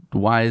 Then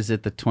why is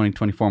it the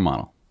 2024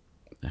 model?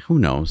 Who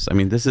knows? I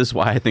mean, this is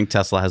why I think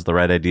Tesla has the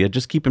right idea.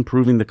 Just keep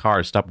improving the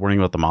car. Stop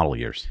worrying about the model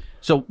years.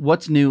 So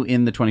what's new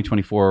in the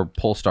 2024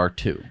 Polestar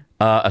 2?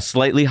 A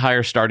slightly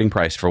higher starting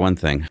price, for one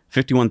thing.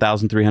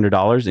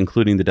 $51,300,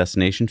 including the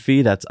destination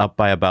fee. That's up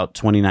by about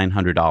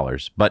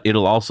 $2,900. But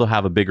it'll also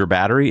have a bigger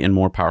battery and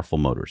more powerful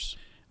motors.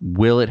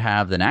 Will it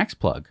have the NACS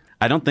plug?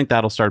 I don't think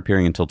that'll start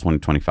appearing until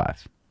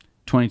 2025.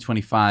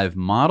 2025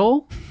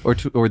 model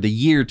or the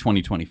year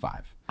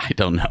 2025? I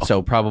don't know.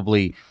 So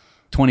probably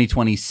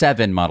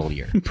 2027 model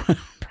year.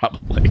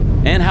 Probably.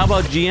 And how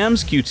about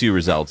GM's Q2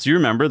 results? You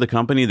remember the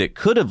company that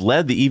could have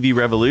led the EV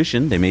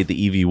revolution. They made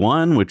the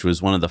EV1, which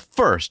was one of the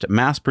first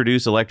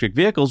mass-produced electric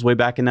vehicles way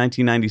back in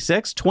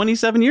 1996,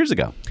 27 years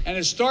ago. And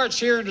it starts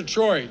here in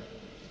Detroit.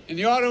 In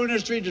the auto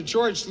industry,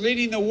 Detroit's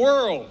leading the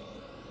world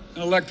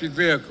in electric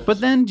vehicles.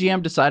 But then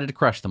GM decided to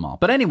crush them all.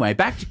 But anyway,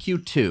 back to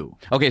Q2.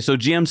 Okay, so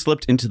GM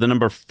slipped into the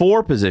number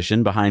 4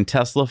 position behind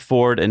Tesla,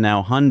 Ford, and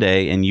now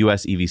Hyundai in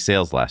U.S. EV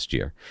sales last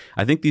year.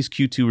 I think these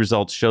Q2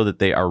 results show that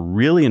they are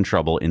really in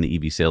trouble in the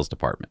EV sales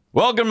department.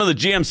 Welcome to the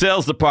GM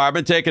sales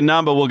department. Take a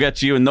number. We'll get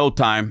to you in no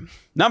time.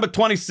 Number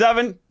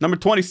 27. Number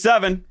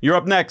 27. You're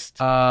up next.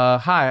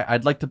 Hi,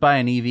 I'd like to buy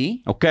an EV.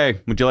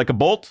 Okay, would you like a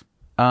Bolt?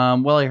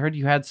 Well, I heard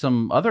you had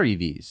some other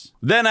EVs.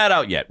 They're not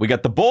out yet. We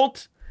got the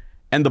Bolt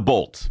and the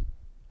Bolt.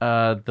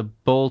 The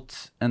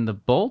Bolt and the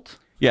Bolt?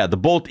 Yeah, the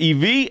Bolt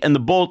EV and the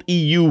Bolt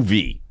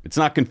EUV. It's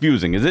not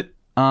confusing, is it?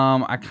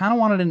 I kind of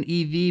wanted an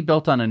EV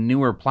built on a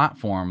newer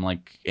platform,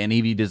 like an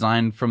EV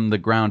designed from the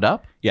ground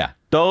up. Yeah,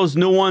 those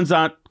new ones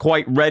aren't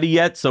quite ready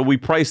yet, so we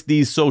priced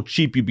these so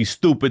cheap you'd be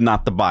stupid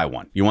not to buy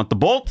one. You want the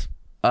Bolt?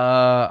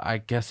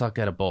 I guess I'll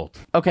get a Bolt.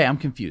 Okay, I'm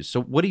confused.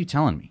 So what are you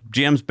telling me?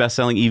 GM's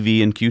best-selling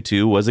EV in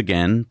Q2 was,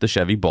 again, the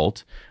Chevy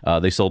Bolt.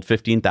 They sold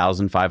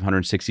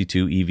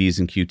 15,562 EVs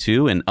in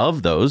Q2, and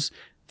of those,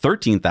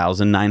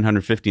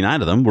 13,959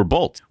 of them were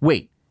Bolts.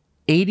 Wait,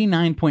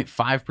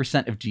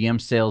 89.5% of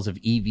GM sales of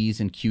EVs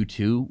in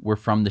Q2 were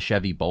from the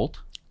Chevy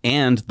Bolt?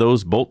 And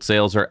those Bolt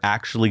sales are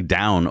actually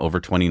down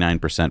over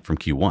 29% from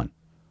Q1.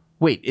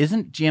 Wait,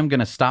 isn't GM going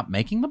to stop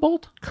making the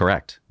Bolt?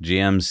 Correct.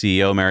 GM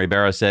CEO Mary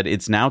Barra said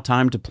it's now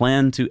time to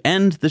plan to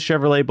end the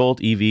Chevrolet Bolt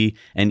EV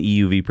and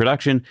EUV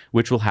production,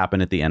 which will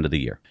happen at the end of the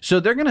year. So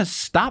they're going to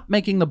stop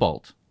making the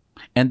Bolt.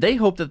 And they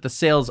hope that the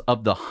sales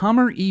of the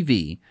Hummer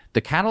EV,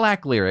 the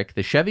Cadillac Lyriq,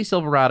 the Chevy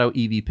Silverado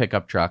EV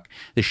pickup truck,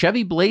 the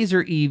Chevy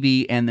Blazer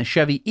EV, and the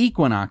Chevy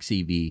Equinox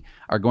EV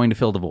are going to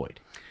fill the void.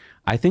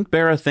 I think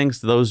Barra thinks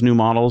those new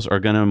models are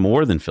going to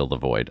more than fill the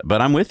void.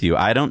 But I'm with you.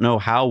 I don't know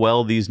how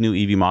well these new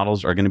EV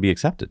models are going to be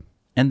accepted.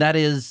 And that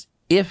is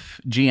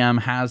if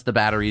GM has the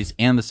batteries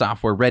and the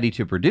software ready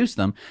to produce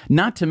them,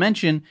 not to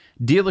mention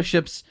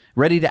dealerships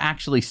ready to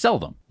actually sell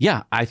them.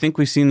 Yeah, I think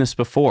we've seen this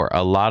before.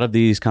 A lot of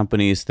these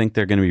companies think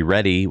they're going to be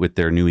ready with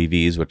their new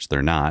EVs, which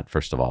they're not,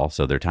 first of all.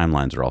 So their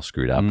timelines are all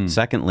screwed up.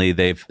 Secondly,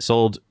 they've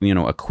sold,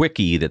 a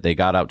quickie that they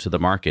got out to the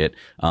market,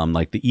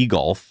 like the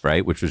e-Golf,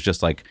 right? Which was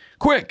just like,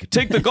 quick,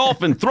 take the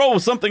Golf and throw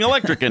something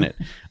electric in it.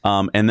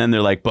 And then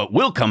they're like, but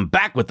we'll come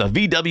back with the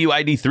VW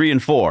ID3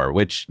 and 4,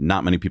 which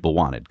not many people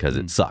wanted because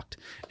it sucked.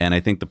 And I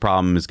think the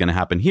problem is going to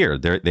happen here.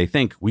 They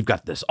think we've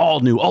got this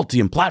all new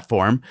Ultium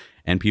platform,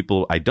 and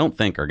people, I don't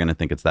think, are going to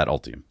think it's that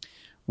Ultium.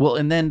 Well,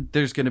 and then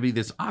there's going to be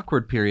this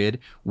awkward period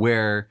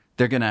where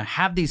they're going to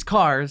have these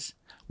cars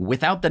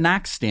without the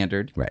NACS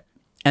standard. Right.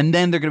 And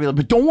then they're going to be like,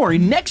 but don't worry,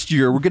 next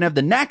year we're going to have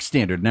the NACS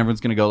standard. And everyone's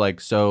going to go like,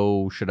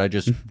 so should I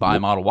just buy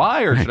Model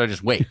Y or should I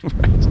just wait?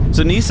 Right.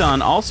 So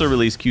Nissan also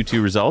released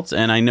Q2 results.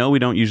 And I know we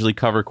don't usually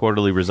cover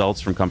quarterly results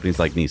from companies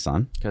like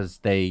Nissan. Because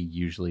they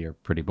usually are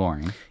pretty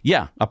boring.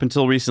 Yeah. Up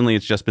until recently,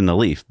 it's just been the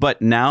Leaf.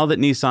 But now that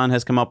Nissan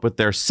has come up with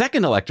their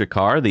second electric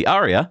car, the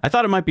Ariya, I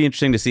thought it might be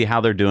interesting to see how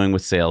they're doing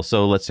with sales.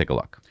 So let's take a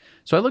look.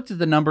 So I looked at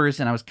the numbers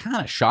and I was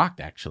kind of shocked,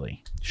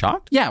 actually.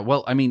 Shocked? Yeah,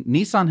 well, I mean,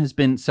 Nissan has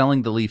been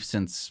selling the Leaf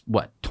since,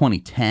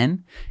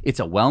 2010?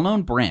 It's a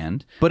well-known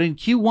brand. But in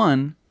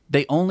Q1,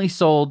 they only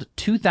sold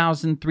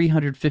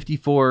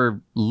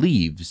 2,354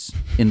 Leaves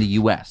in the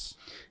U.S.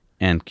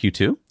 And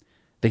Q2?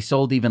 They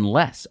sold even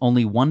less,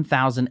 only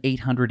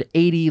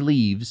 1,880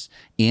 Leaves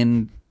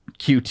in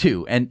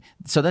Q2. And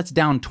so that's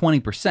down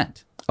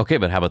 20%. Okay,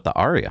 but how about the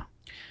Aria?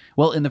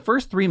 Well, in the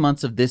first 3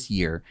 months of this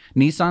year,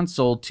 Nissan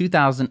sold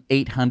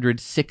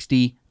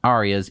 2,860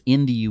 Arias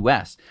in the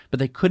U.S., but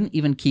they couldn't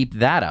even keep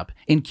that up.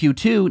 In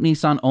Q2,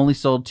 Nissan only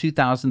sold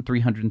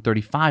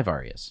 2,335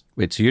 Arias.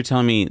 Wait, so you're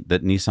telling me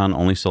that Nissan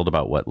only sold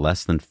about,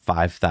 less than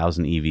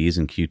 5,000 EVs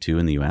in Q2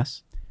 in the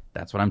U.S.?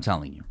 That's what I'm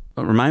telling you.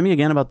 Remind me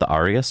again about the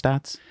Aria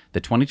stats. The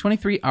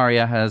 2023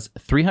 Aria has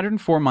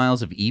 304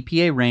 miles of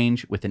EPA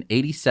range with an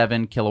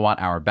 87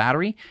 kilowatt-hour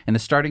battery, and the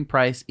starting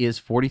price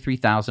is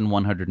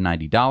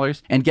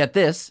 $43,190. And get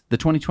this, the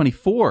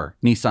 2024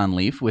 Nissan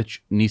Leaf,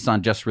 which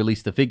Nissan just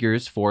released the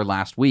figures for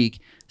last week,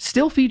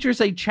 still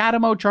features a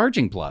CHAdeMO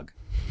charging plug.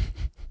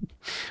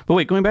 But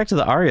wait, going back to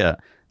the Aria,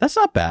 that's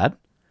not bad.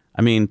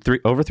 I mean,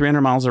 over 300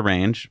 miles of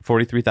range,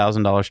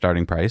 $43,000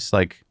 starting price.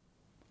 Like,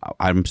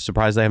 I'm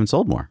surprised they haven't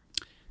sold more.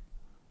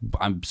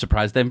 I'm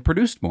surprised they haven't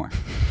produced more.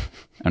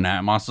 And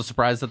I'm also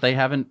surprised that they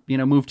haven't,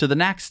 moved to the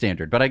NACS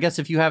standard. But I guess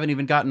if you haven't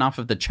even gotten off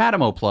of the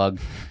CHAdeMO plug,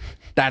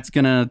 that's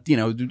going to,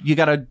 you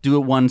got to do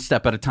it one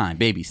step at a time,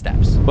 baby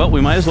steps. Well, we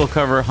might as well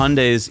cover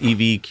Hyundai's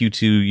EV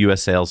Q2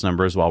 US sales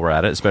numbers while we're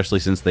at it, especially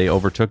since they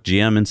overtook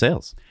GM in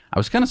sales. I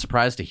was kind of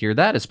surprised to hear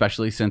that,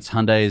 especially since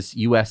Hyundai's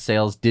U.S.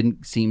 sales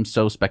didn't seem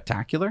so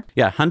spectacular.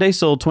 Yeah, Hyundai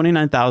sold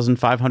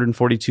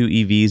 29,542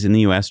 EVs in the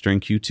U.S.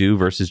 during Q2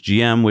 versus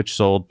GM, which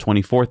sold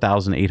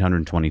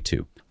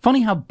 24,822.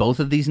 Funny how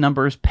both of these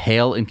numbers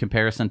pale in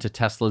comparison to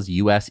Tesla's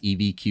U.S.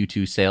 EV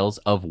Q2 sales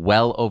of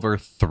well over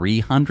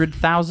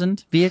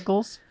 300,000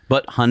 vehicles.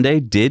 But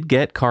Hyundai did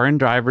get Car and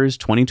Driver's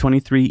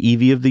 2023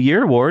 EV of the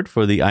Year award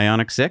for the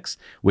Ioniq 6,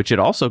 which it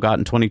also got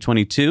in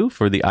 2022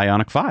 for the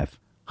Ioniq 5.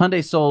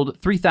 Hyundai sold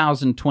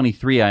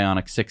 3,023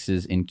 Ioniq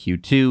 6s in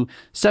Q2,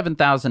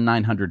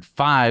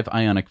 7,905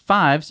 Ioniq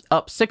 5s,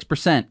 up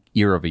 6%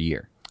 year over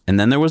year. And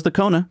then there was the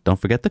Kona. Don't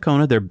forget the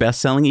Kona, their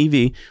best-selling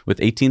EV, with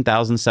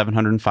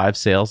 18,705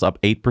 sales, up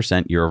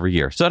 8% year over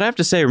year. So I'd have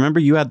to say, remember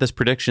you had this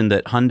prediction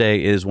that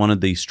Hyundai is one of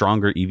the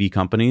stronger EV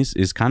companies,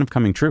 is kind of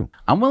coming true.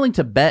 I'm willing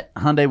to bet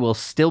Hyundai will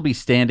still be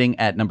standing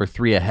at number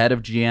 3 ahead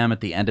of GM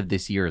at the end of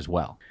this year as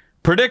well.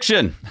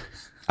 Prediction!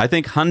 I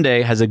think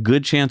Hyundai has a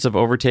good chance of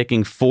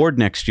overtaking Ford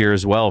next year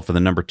as well for the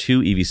number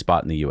 2 EV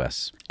spot in the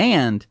U.S.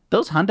 And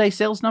those Hyundai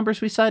sales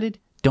numbers we cited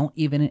don't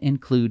even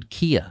include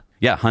Kia.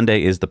 Yeah,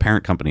 Hyundai is the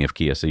parent company of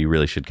Kia, so you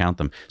really should count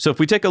them. So if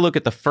we take a look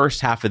at the first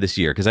half of this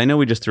year, because I know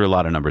we just threw a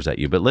lot of numbers at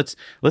you, but let's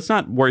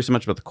not worry so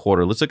much about the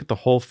quarter. Let's look at the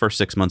whole first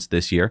 6 months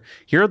this year.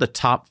 Here are the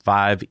top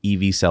 5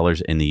 EV sellers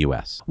in the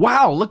U.S.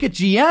 Wow, look at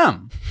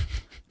GM.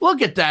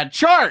 Look at that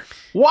chart.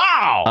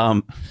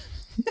 Wow.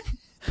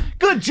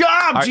 Good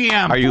job,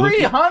 GM. Are you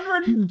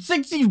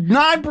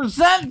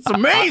 369%. It's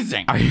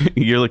amazing.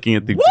 You're looking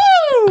at the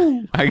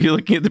Woo! Are you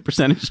looking at the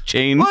percentage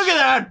change? Look at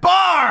that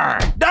bar.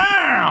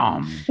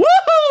 Damn.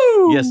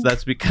 Woohoo! Yes,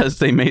 that's because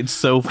they made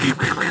so few.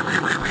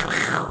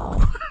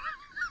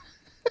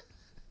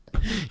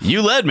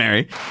 You led,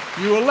 Mary.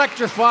 You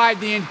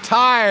electrified the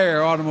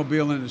entire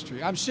automobile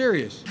industry. I'm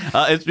serious.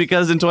 It's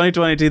because in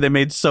 2022 they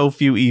made so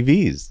few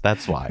EVs.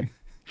 That's why.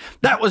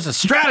 That was a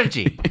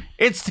strategy.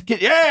 Look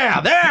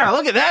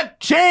at that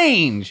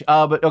change.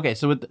 But okay,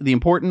 so with the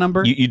important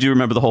number, you do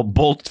remember the whole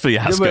Bolt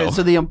fiasco.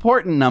 So the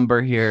important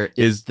number here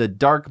is the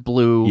dark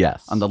blue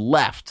on the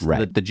left,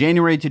 right. the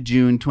January to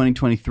June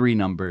 2023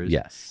 numbers.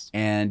 Yes.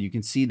 And you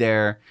can see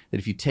there that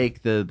if you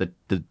take the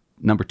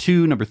number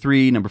 2, number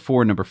 3, number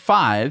 4, number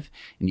 5,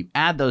 and you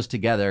add those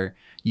together,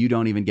 you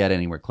don't even get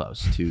anywhere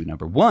close to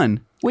number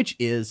 1, which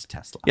is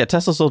Tesla. Yeah,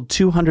 Tesla sold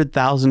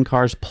 200,000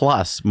 cars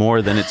plus,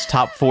 more than its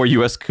top 4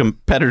 U.S.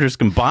 competitors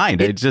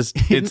combined.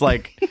 It's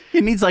like...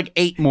 It needs like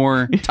 8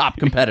 more top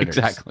competitors.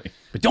 Exactly.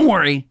 But don't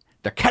worry,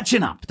 they're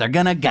catching up. They're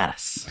going to get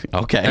us.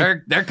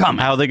 Okay. They're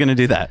coming. How are they going to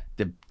do that?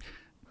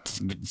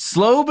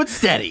 Slow but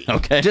steady.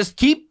 Okay. Just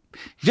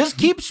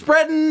keep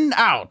spreading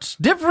out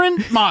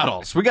different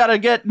models. We got to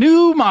get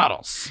new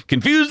models.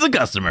 Confuse the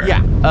customer.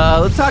 Yeah.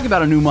 Let's talk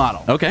about a new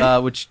model. Okay.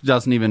 Which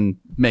doesn't even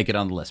make it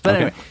on the list. But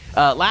anyway,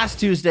 last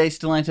Tuesday,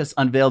 Stellantis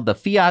unveiled the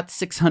Fiat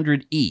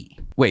 600e.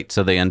 Wait,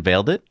 so they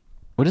unveiled it?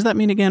 What does that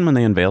mean again when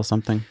they unveil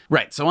something?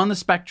 Right. So on the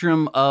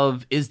spectrum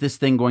of, is this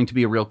thing going to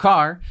be a real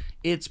car?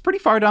 It's pretty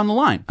far down the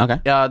line. Okay.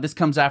 This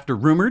comes after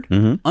rumored,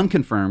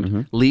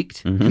 unconfirmed,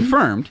 leaked,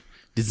 confirmed,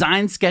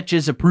 design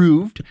sketches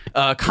approved,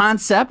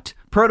 concept,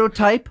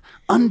 prototype,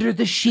 under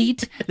the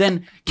sheet,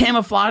 then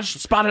camouflage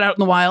spotted out in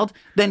the wild,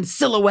 then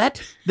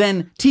silhouette,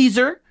 then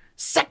teaser,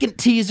 second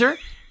teaser,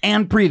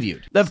 and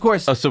previewed. Of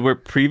course. Oh, so we're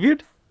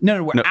previewed?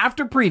 No, we're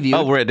after preview.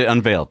 Oh, we're at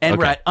unveiled. And okay.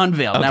 we're at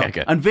unveiled. Okay, now,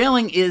 good.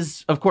 Unveiling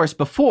is, of course,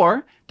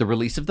 before the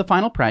release of the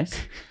final price,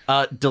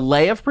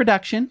 delay of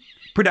production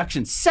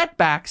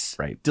setbacks,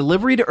 right.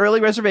 Delivery to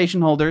early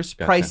reservation holders,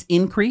 price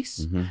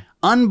increase,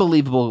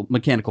 unbelievable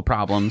mechanical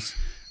problems,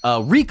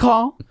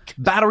 recall,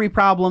 battery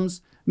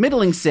problems,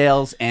 middling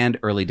sales, and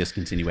early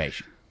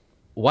discontinuation.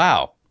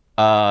 Wow.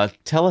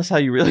 Tell us how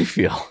you really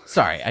feel.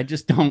 Sorry, I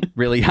just don't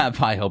really have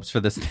high hopes for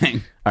this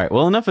thing. All right,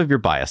 well, enough of your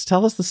bias.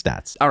 Tell us the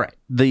stats. All right.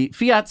 The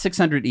Fiat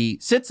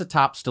 600e sits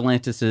atop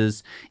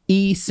Stellantis'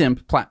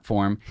 eSimp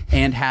platform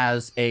and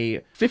has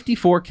a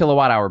 54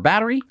 kilowatt hour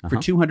battery for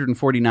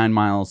 249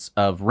 miles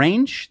of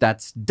range.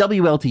 That's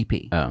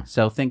WLTP. Oh.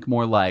 So think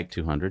more like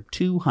 200?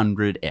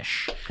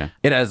 200-ish. Okay.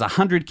 It has a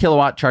 100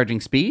 kilowatt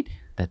charging speed.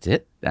 That's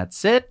it?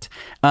 That's it.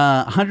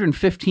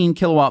 115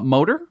 kilowatt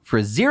motor for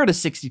a 0 to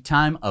 60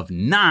 time of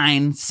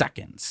 9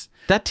 seconds.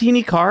 That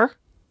teeny car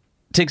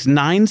takes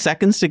 9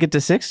 seconds to get to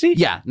 60?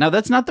 Yeah. Now,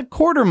 that's not the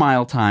quarter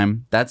mile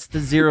time. That's the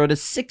 0 to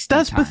 60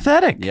 That's time.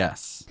 pathetic.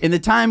 Yes. In the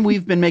time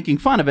we've been making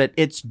fun of it,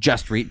 it's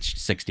just reached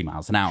 60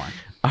 miles an hour.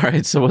 All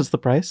right, so what's the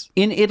price?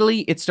 In Italy,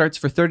 it starts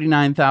for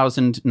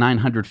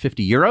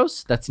 39,950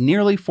 euros. That's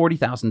nearly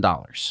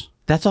 $40,000.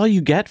 That's all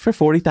you get for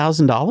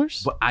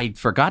 $40,000? But I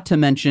forgot to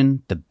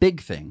mention the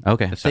big thing.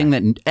 Okay, The sorry. thing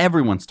that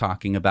everyone's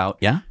talking about.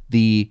 Yeah?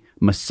 The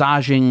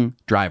massaging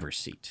driver's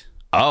seat.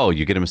 Oh,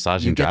 you get a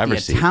massaging You get the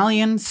driver's seat.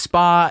 Italian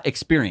spa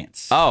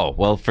experience. Oh,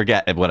 well,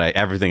 forget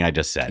everything I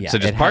just said. Yeah, so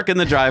just it park in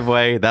the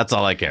driveway. That's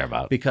all I care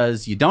about.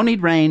 Because you don't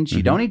need range,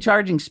 you don't need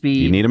charging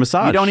speed. You need a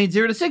massage. You don't need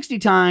 0 to 60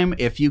 time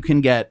if you can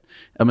get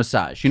a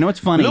massage. You know what's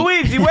funny?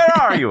 Luigi, where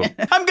are you?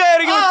 I'm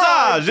getting a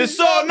massage. It's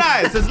so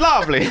nice. It's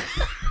lovely.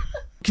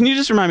 Can you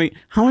just remind me,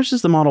 how much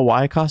does the Model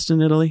Y cost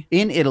in Italy?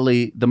 In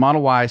Italy, the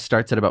Model Y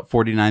starts at about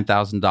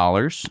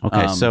 $49,000.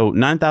 Okay, so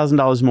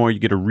 $9,000 more, you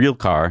get a real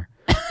car,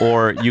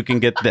 or you can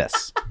get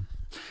this.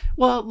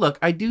 Well, look,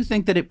 I do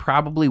think that it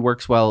probably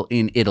works well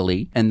in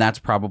Italy, and that's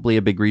probably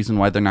a big reason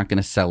why they're not going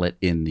to sell it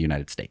in the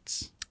United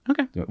States.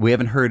 Okay. We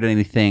haven't heard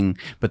anything,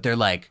 but they're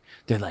like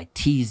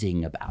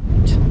teasing about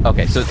it.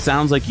 Okay, so it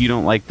sounds like you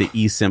don't like the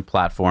eSIM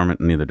platform, and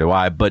neither do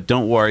I, but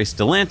don't worry,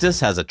 Stellantis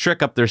has a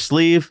trick up their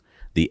sleeve,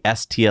 the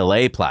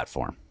STLA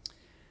platform.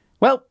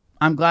 Well,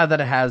 I'm glad that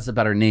it has a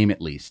better name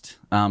at least.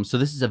 So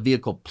this is a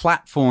vehicle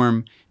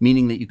platform,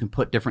 meaning that you can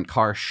put different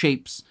car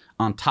shapes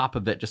on top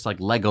of it, just like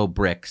Lego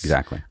bricks.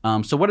 Exactly.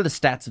 So what are the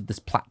stats of this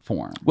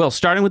platform? Well,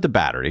 starting with the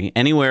battery,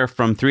 anywhere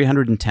from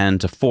 310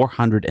 to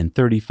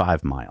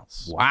 435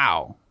 miles.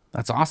 Wow.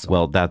 That's awesome.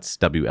 Well, that's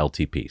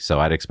WLTP, so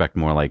I'd expect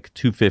more like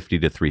 250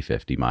 to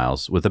 350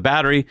 miles with a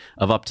battery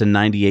of up to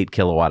 98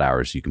 kilowatt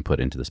hours you can put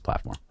into this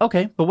platform.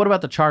 Okay, but what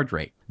about the charge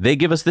rate? They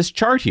give us this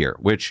chart here,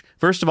 which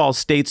first of all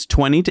states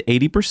 20 to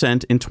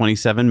 80% in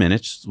 27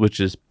 minutes,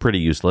 which is pretty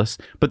useless.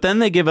 But then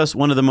they give us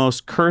one of the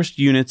most cursed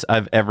units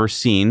I've ever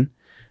seen,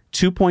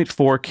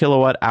 2.4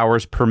 kilowatt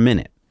hours per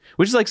minute,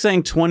 which is like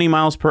saying 20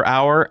 miles per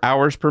hour,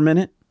 hours per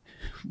minute.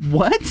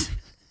 What?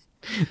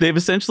 They've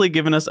essentially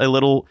given us a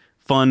little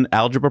fun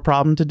algebra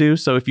problem to do.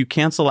 So if you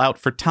cancel out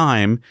for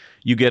time,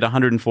 you get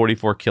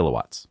 144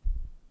 kilowatts.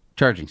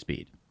 Charging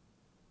speed.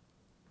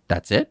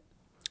 That's it?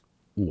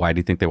 Why do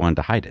you think they wanted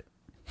to hide it?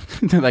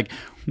 They're like,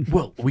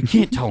 well, we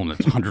can't tell them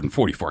it's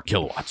 144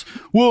 kilowatts.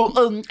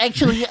 Well,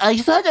 Actually, I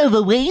thought of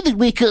a way that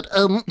we could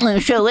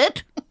show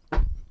it.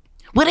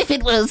 What if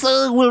it was,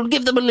 we'll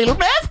give them a little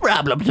math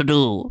problem to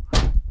do.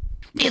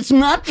 It's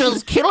not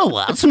just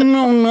kilowatts.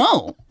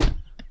 No.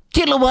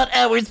 Kilowatt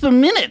hours per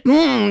minute.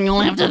 You'll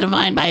have to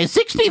divide by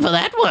 60 for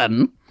that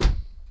one.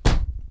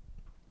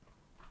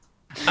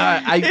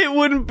 It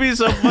wouldn't be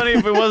so funny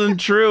if it wasn't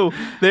true.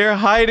 They're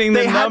hiding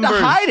the They had to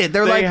numbers. hide it.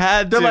 They're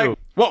like,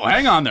 Well,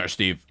 hang on there,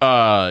 Steve.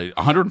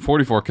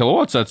 144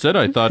 kilowatts. That's it.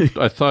 I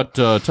thought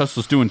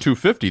Tesla's doing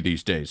 250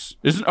 these days.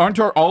 Aren't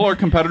all our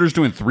competitors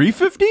doing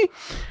 350?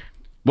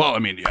 Well, I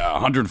mean, yeah,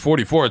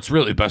 144. It's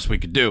really the best we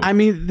could do. I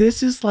mean,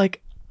 this is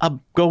like a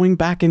going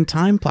back in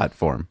time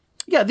platform.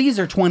 yeah, these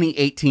are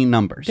 2018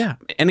 numbers. Yeah.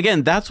 And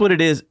again, that's what it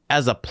is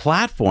as a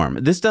platform.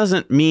 This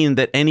doesn't mean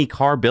that any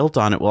car built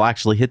on it will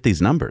actually hit these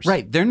numbers.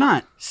 Right. They're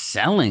not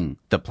selling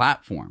the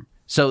platform.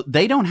 So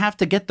they don't have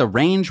to get the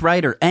range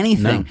right or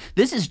anything. No.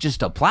 This is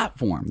just a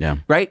platform. Yeah.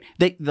 Right?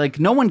 They like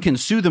no one can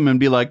sue them and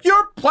be like,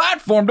 your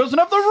platform doesn't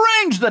have the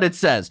range that it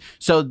says.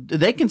 So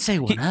they can say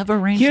whatever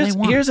range they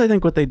want. Here's, I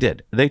think, what they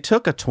did. They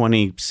took a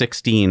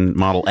 2016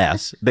 Model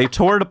S, they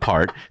tore it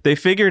apart, they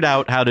figured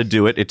out how to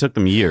do it. It took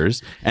them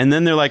years. And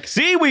then they're like,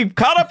 see, we've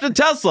caught up to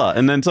Tesla.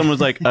 And then someone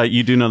was like,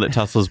 you do know that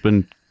Tesla's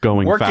been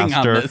going Working on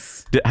faster.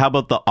 this. How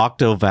about the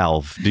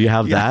octovalve? Do you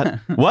have that?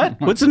 What?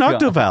 What's an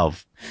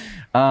octovalve?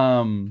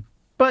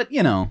 But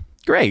you know,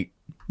 great.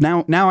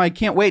 Now I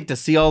can't wait to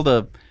see all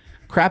the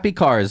crappy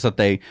cars that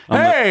they.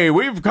 Hey,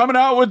 we've coming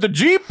out with the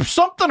Jeep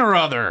something or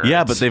other.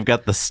 Yeah, but they've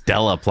got the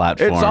Stella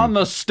platform. It's on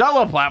the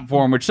Stella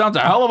platform, which sounds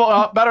a hell of a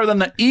lot better than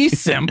the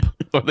eSimp.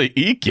 or the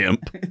eKimp.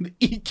 the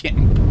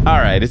eKimp, All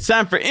right, it's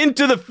time for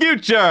Into the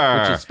Future.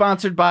 which is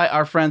sponsored by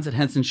our friends at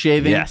Henson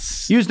Shaving.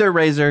 Yes. Use their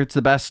razor; it's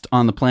the best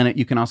on the planet.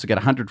 You can also get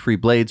 100 free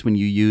blades when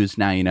you use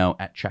Now You Know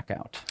at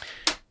checkout.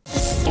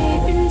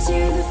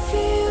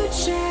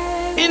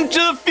 Into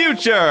the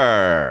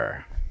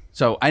Future.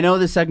 So I know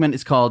this segment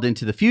is called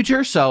Into the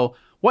Future. So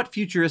what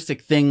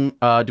futuristic thing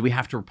do we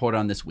have to report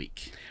on this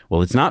week?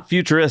 Well, it's not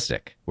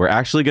futuristic. We're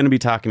actually going to be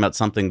talking about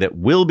something that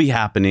will be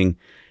happening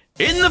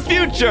in the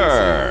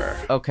future.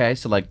 Okay,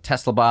 so like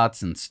Tesla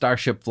bots and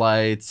Starship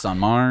flights on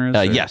Mars?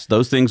 Yes,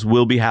 those things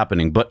will be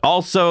happening, but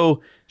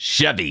also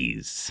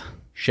Chevys.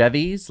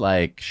 Chevys,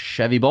 like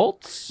Chevy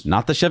Bolts?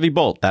 Not the Chevy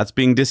Bolt. That's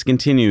being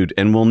discontinued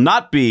and will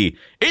not be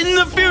in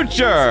the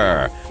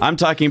future. I'm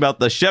talking about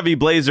the Chevy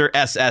Blazer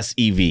SS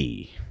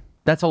EV.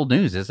 That's old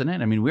news, isn't it?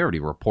 I mean, we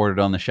already reported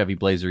on the Chevy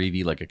Blazer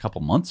EV like a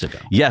couple months ago.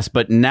 Yes,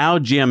 but now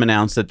GM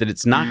announced that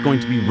it's not going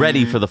to be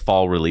ready for the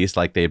fall release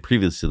like they had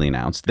previously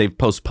announced. They've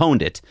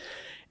postponed it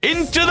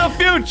into the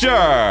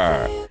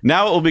future.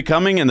 Now it will be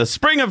coming in the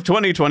spring of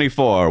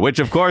 2024, which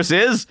of course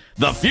is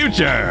the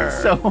future.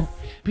 So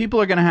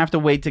people are going to have to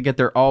wait to get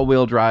their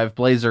all-wheel drive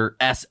Blazer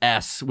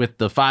SS with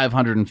the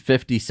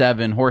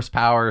 557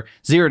 horsepower,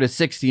 0 to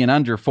 60 in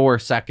under 4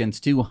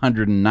 seconds,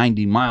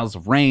 290 miles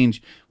of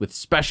range with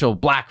special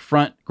black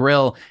front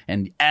grille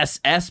and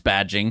SS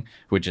badging,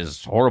 which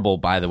is horrible,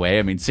 by the way.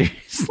 I mean,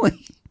 seriously,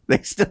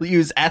 they still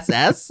use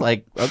SS?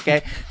 Like,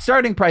 okay.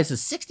 Starting price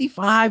is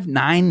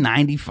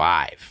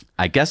 $65,995.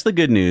 I guess the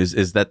good news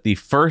is that the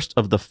first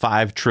of the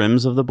 5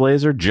 trims of the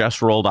Blazer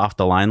just rolled off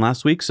the line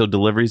last week, so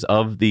deliveries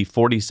of the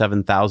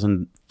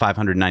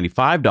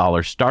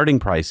 $47,595 starting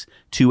price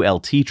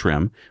 2LT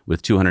trim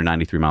with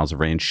 293 miles of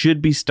range should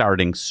be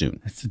starting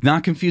soon. It's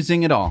not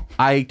confusing at all.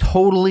 I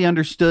totally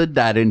understood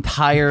that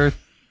entire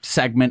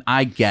segment.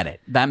 I get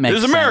it. That makes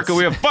sense. This is America.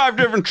 We have 5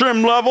 different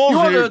trim levels. You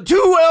want the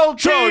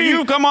 2LT? So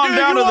you come on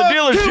down to the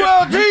dealership.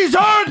 2LT,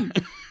 son!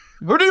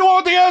 Or do you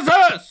want the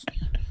SS?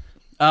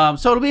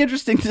 So it'll be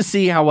interesting to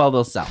see how well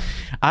they'll sell.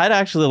 I'd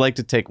actually like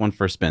to take one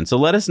for a spin. So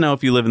let us know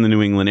if you live in the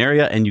New England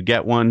area and you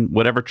get one,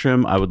 whatever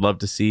trim. I would love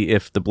to see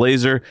if the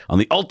Blazer on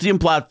the Ultium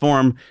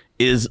platform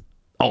is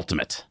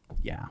ultimate.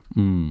 Yeah.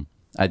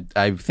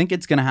 I think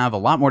it's going to have a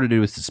lot more to do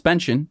with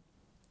suspension,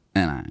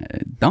 and I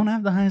don't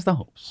have the highest of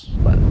hopes.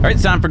 But. All right,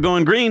 it's time for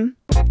Going Green.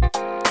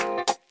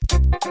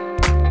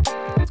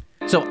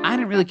 So I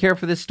didn't really care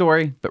for this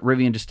story, but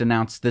Rivian just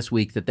announced this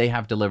week that they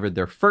have delivered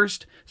their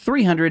first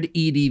 300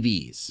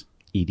 EDVs.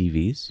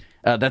 EDVs?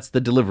 That's the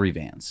delivery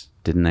vans.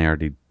 Didn't they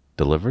already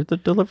deliver the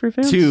delivery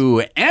vans?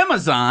 To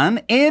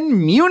Amazon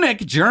in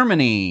Munich,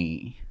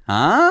 Germany.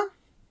 Huh?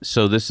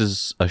 So this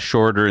is a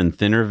shorter and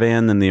thinner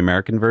van than the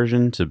American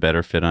version to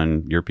better fit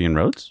on European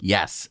roads?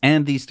 Yes,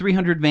 and these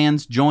 300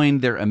 vans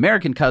joined their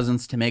American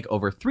cousins to make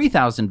over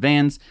 3,000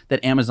 vans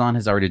that Amazon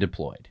has already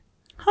deployed.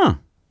 Huh.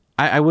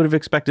 I would have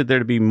expected there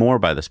to be more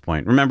by this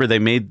point. Remember, they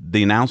made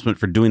the announcement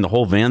for doing the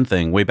whole van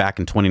thing way back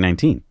in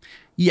 2019.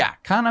 Yeah,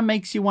 kind of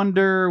makes you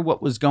wonder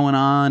what was going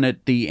on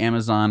at the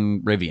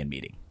Amazon Rivian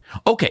meeting.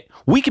 Okay,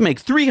 we can make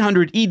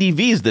 300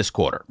 EDVs this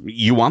quarter.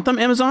 You want them,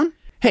 Amazon?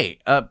 Hey,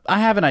 I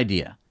have an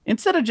idea.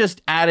 Instead of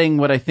just adding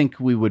what I think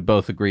we would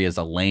both agree is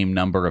a lame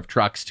number of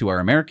trucks to our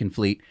American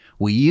fleet,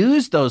 we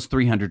use those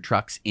 300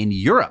 trucks in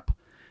Europe.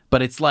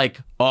 But it's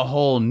like a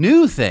whole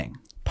new thing.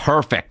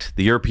 Perfect.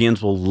 The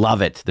Europeans will love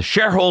it. The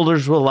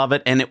shareholders will love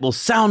it, and it will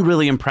sound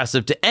really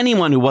impressive to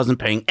anyone who wasn't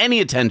paying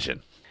any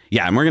attention.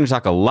 Yeah, and we're going to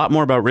talk a lot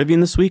more about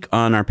Rivian this week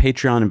on our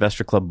Patreon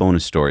Investor Club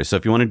bonus stories. So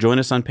if you want to join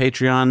us on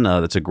Patreon,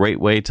 that's a great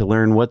way to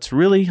learn what's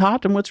really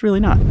hot and what's really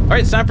not. All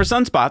right, it's time for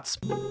Sunspots.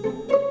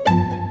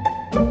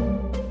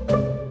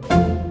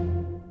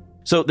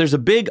 So there's a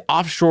big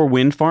offshore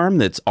wind farm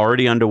that's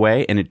already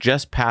underway, and it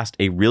just passed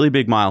a really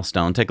big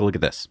milestone. Take a look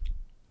at this.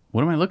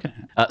 What am I looking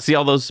at? See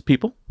all those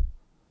people?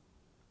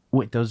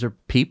 Wait, those are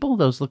people?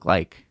 Those look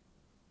like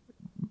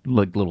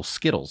little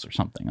Skittles or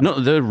something. No,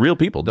 they're real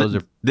people. Those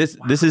are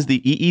this is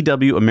the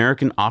EEW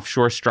American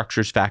Offshore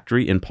Structures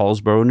Factory in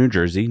Paulsboro, New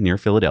Jersey, near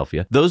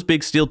Philadelphia. Those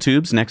big steel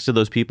tubes next to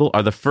those people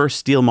are the first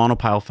steel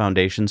monopile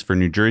foundations for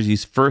New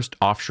Jersey's first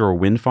offshore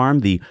wind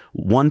farm, the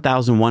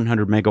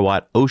 1,100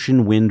 megawatt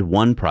Ocean Wind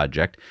 1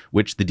 project,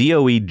 which the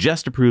DOE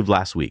just approved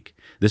last week.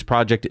 This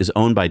project is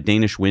owned by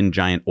Danish wind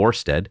giant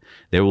Ørsted.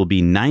 There will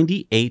be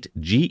 98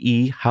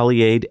 GE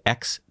Haliade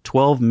X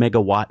 12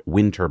 megawatt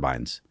wind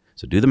turbines.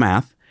 So do the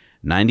math.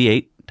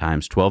 98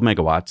 times 12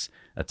 megawatts,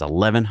 that's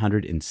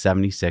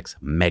 1,176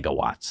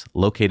 megawatts,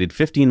 located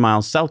 15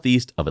 miles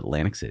southeast of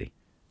Atlantic City.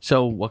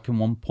 So what can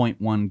 1.1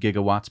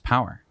 gigawatts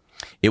power?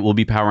 It will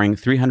be powering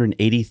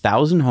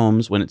 380,000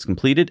 homes when it's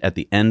completed at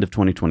the end of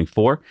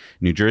 2024.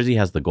 New Jersey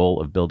has the goal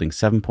of building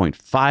 7.5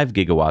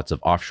 gigawatts of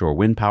offshore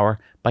wind power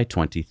by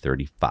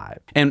 2035.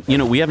 And,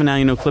 we have a Now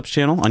You Know Clips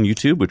channel on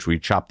YouTube, which we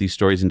chop these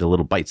stories into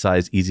little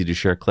bite-sized,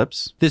 easy-to-share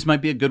clips. This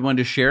might be a good one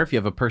to share if you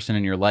have a person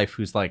in your life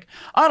who's like,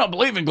 I don't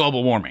believe in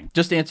global warming.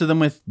 Just answer them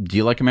with, do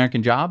you like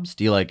American jobs?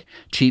 Do you like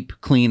cheap,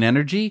 clean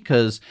energy?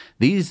 Because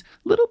these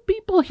little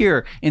people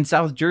here in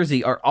South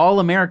Jersey are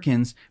all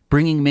Americans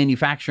bringing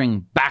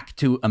manufacturing back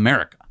to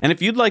America. And if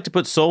you'd like to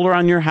put solar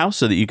on your house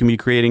so that you can be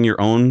creating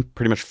your own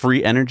pretty much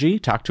free energy,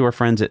 talk to our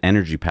friends at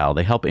Energy Pal.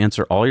 They help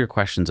answer all your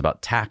questions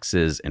about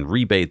taxes and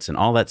rebates and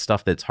all that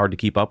stuff that's hard to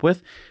keep up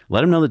with.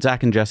 Let them know that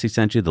Zach and Jesse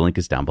sent you. The link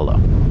is down below.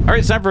 All right,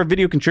 it's time for our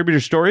video contributor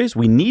stories.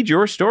 We need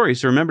your stories,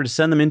 so remember to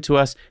send them in to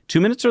us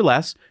 2 minutes or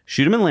less.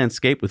 Shoot them in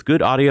landscape with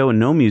good audio and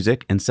no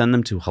music and send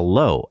them to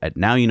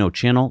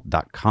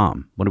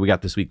hello@nowyouknowchannel.com. What do we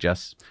got this week,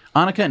 Jess?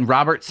 Annika and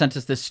Robert sent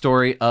us this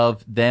story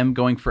of them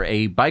going for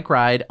a bike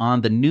ride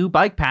on the new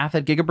bike path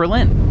at Giga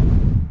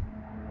Berlin.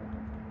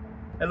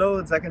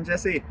 Hello, Zach and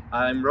Jesse.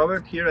 I'm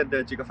Robert here at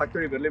the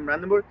Gigafactory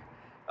Berlin-Brandenburg.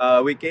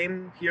 We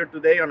came here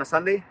today on a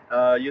Sunday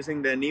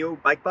using the new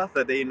bike path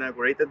that they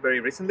inaugurated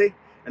very recently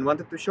and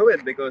wanted to show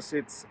it because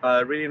it's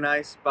a really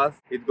nice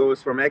path. It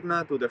goes from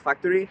Egna to the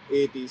factory.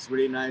 It is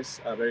really nice,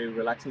 a very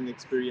relaxing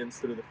experience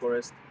through the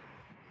forest.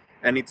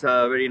 And it's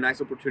a very nice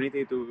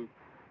opportunity to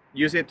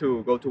use it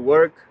to go to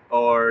work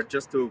or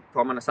just to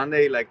come on a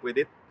Sunday like we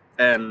did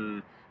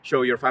and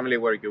show your family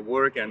where you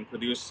work and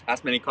produce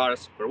as many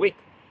cars per week.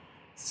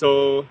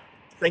 So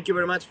thank you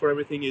very much for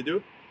everything you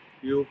do.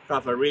 You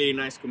have a really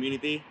nice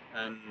community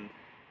and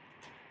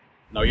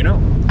now you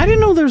know. I didn't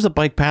know there was a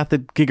bike path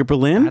at Giga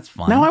Berlin. That's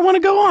fun. Now I want to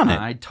go on it.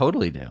 I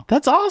totally do.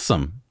 That's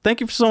awesome.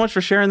 Thank you so much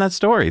for sharing that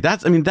story.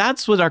 That's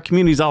what our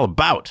community is all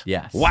about.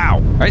 Yes. Wow.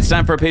 All right, it's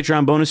time for our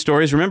Patreon bonus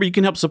stories. Remember, you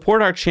can help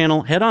support our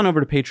channel. Head on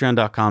over to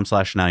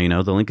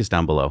patreon.com/nowyouknow. The link is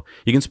down below.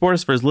 You can support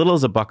us for as little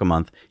as $1 a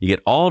month. You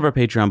get all of our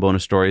Patreon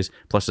bonus stories.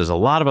 Plus, there's a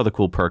lot of other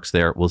cool perks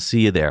there. We'll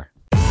see you there.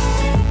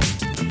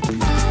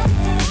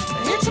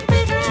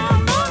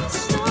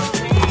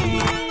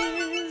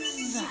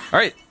 All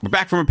right, we're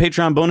back from our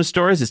Patreon bonus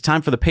stories. It's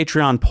time for the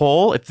Patreon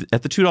poll. At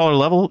the $2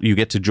 level, you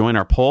get to join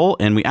our poll.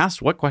 And we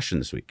asked what question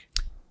this week?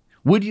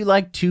 Would you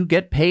like to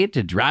get paid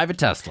to drive a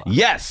Tesla?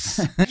 Yes.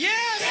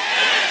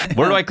 Yes.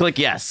 Where do I click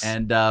yes?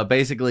 And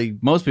basically,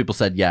 most people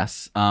said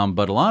yes.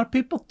 But a lot of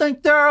people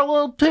think they're a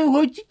little too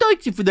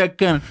hoity-toity for that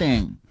kind of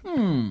thing.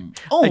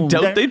 I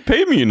doubt they'd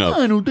pay me enough.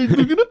 I don't think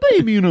they're going to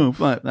pay me enough.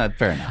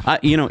 Fair enough.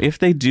 If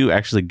they do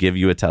actually give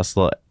you a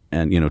Tesla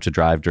and, to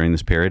drive during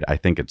this period, I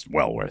think it's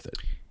well worth it.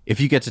 If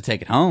you get to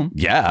take it home.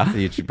 Yeah.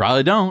 You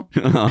probably don't.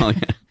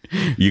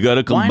 You got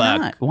to come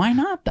back. Not? Why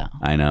not, though?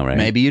 I know, right?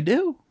 Maybe you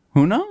do.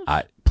 Who knows?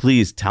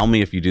 Please tell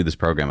me if you do this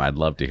program. I'd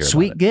love to hear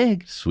Sweet about it.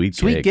 gig.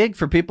 Sweet gig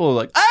for people who are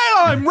like, hey,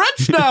 I'm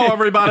rich now,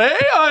 everybody.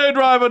 I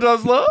drive a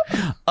Tesla.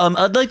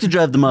 I'd like to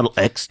drive the Model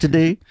X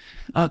today.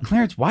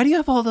 Clarence, why do you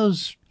have all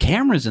those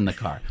cameras in the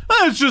car?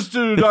 It's just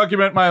to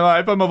document my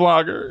life. I'm a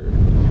vlogger.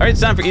 All right,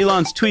 it's time for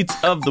Elon's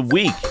tweets of the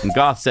week. And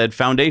Goth said,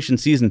 Foundation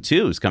Season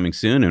 2 is coming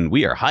soon, and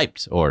we are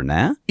hyped. Or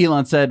nah?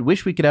 Elon said,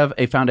 wish we could have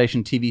a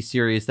Foundation TV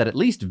series that at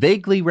least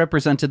vaguely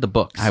represented the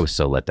books. I was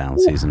so let down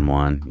with Season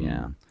 1.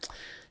 Yeah.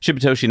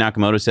 Shibatoshi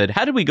Nakamoto said,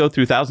 how did we go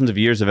through thousands of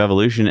years of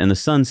evolution and the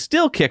sun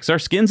still kicks our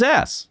skin's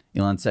ass?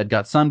 Elon said,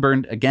 got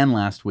sunburned again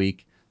last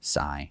week.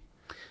 Sigh.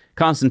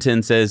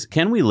 Constantine says,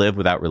 can we live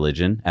without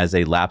religion? As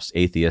a lapsed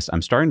atheist,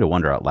 I'm starting to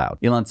wonder out loud.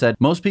 Elon said,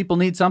 most people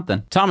need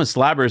something. Thomas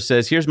Slabbers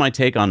says, here's my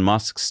take on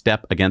Musk's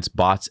step against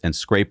bots and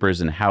scrapers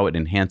and how it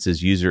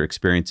enhances user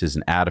experiences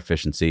and ad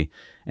efficiency.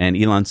 And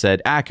Elon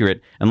said,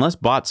 accurate, unless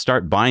bots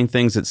start buying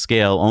things at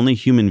scale, only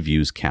human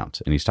views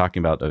count. And he's talking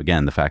about,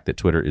 again, the fact that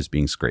Twitter is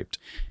being scraped.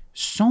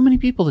 So many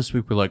people this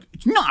week were like,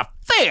 it's not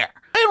fair.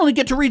 I only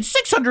get to read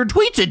 600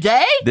 tweets a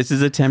day. This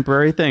is a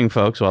temporary thing,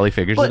 folks, while he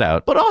figures it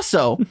out. But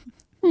also,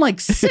 like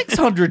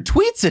 600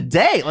 tweets a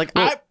day. Like,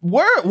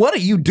 what are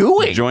you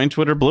doing? Join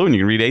Twitter Blue and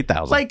you can read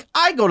 8,000. Like,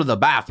 I go to the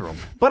bathroom,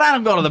 but I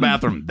don't go to the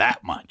bathroom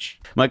that much.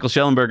 Michael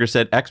Schellenberger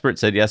said, expert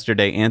said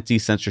yesterday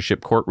anti-censorship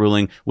court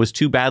ruling was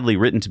too badly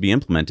written to be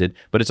implemented,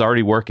 but it's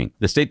already working.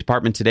 The State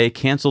Department today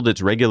canceled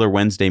its regular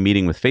Wednesday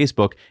meeting with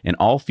Facebook and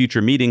all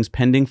future meetings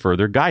pending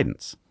further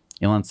guidance.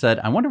 Elon said,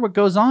 I wonder what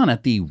goes on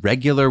at the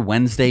regular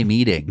Wednesday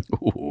meeting.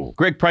 Ooh.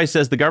 Greg Price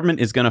says the government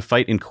is going to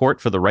fight in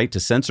court for the right to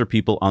censor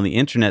people on the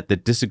internet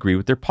that disagree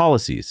with their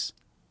policies.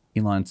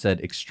 Elon said,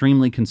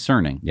 extremely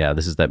concerning. Yeah,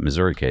 this is that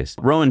Missouri case.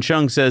 Rowan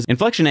Chung says,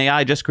 Inflection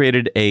AI just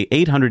created a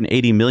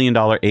 $880 million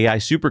AI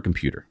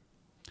supercomputer.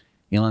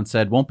 Elon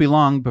said, won't be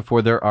long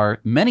before there are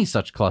many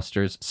such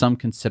clusters, some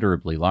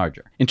considerably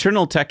larger.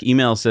 Internal Tech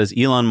Email says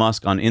Elon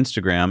Musk on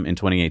Instagram in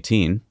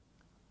 2018.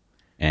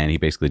 And he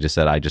basically just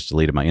said, I just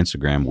deleted my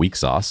Instagram, weak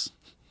sauce.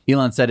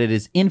 Elon said it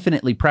is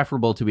infinitely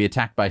preferable to be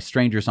attacked by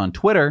strangers on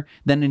Twitter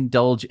than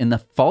indulge in the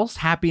false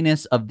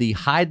happiness of the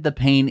hide the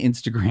pain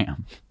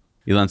Instagram.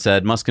 Elon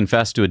said, must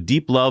confess to a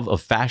deep love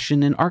of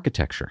fashion and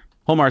architecture.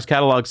 Homar's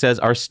catalog says,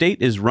 our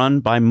state is run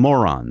by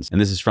morons. And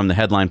this is from the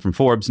headline from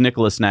Forbes.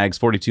 Nicholas snags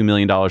 $42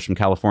 million from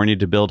California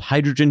to build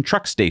hydrogen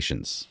truck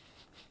stations.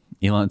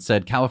 Elon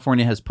said,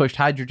 California has pushed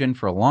hydrogen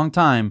for a long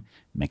time.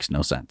 Makes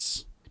no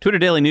sense. Twitter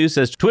Daily News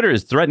says Twitter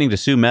is threatening to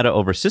sue Meta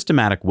over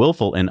systematic,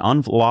 willful, and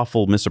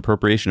unlawful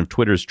misappropriation of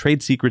Twitter's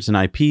trade secrets and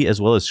IP,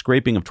 as well as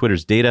scraping of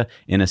Twitter's data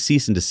in a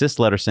cease and desist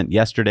letter sent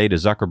yesterday to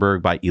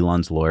Zuckerberg by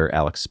Elon's lawyer,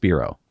 Alex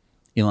Spiro.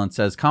 Elon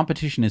says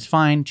competition is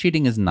fine,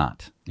 cheating is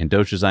not. And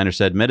Doge Designer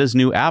said Meta's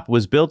new app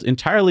was built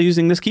entirely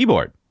using this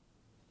keyboard.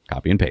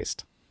 Copy and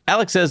paste.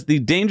 Alex says the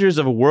dangers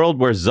of a world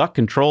where Zuck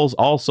controls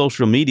all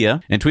social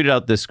media, and tweeted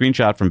out this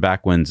screenshot from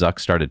back when Zuck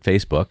started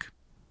Facebook,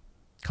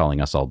 calling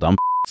us all dumb.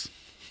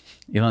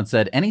 Elon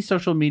said, any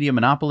social media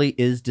monopoly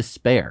is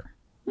despair.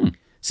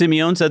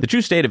 Simeon said, the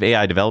true state of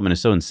AI development is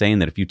so insane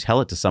that if you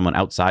tell it to someone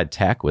outside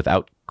tech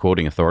without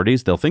quoting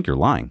authorities, they'll think you're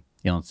lying.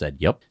 Elon said,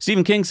 yep.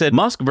 Stephen King said,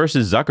 Musk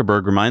versus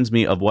Zuckerberg reminds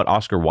me of what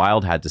Oscar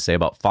Wilde had to say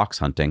about fox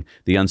hunting,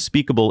 the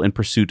unspeakable in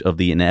pursuit of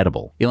the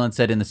inedible. Elon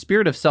said, in the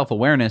spirit of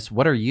self-awareness,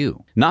 what are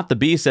you? Not the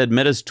Bee said,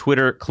 Meta's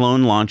Twitter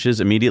clone launches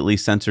immediately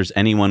censors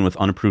anyone with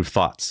unapproved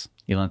thoughts.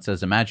 Elon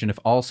says, imagine if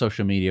all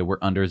social media were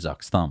under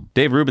Zuck's thumb.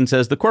 Dave Rubin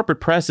says, the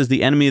corporate press is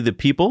the enemy of the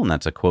people, and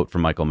that's a quote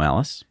from Michael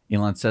Malice.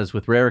 Elon says,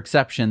 with rare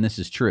exception, this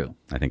is true.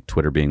 I think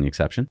Twitter being the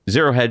exception.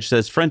 Zero Hedge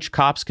says, French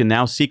cops can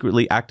now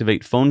secretly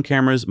activate phone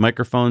cameras,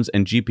 microphones,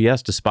 and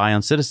GPS to spy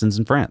on citizens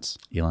in France.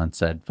 Elon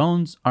said,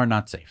 phones are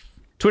not safe.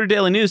 Twitter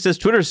Daily News says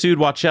Twitter sued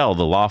Wachtell,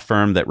 the law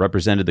firm that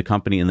represented the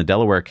company in the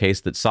Delaware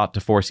case that sought to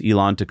force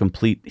Elon to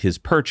complete his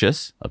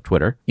purchase of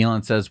Twitter.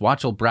 Elon says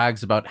Wachtell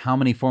brags about how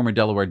many former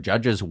Delaware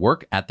judges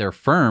work at their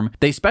firm.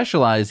 They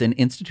specialize in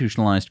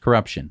institutionalized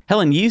corruption.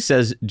 Helen Yee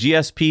says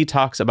GSP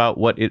talks about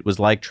what it was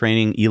like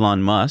training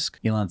Elon Musk.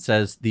 Elon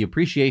says the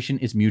appreciation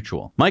is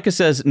mutual. Micah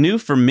says, new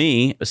for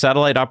me,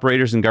 satellite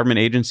operators and government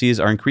agencies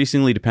are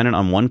increasingly dependent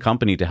on one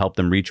company to help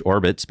them reach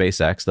orbit,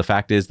 SpaceX. The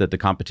fact is that the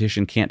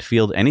competition can't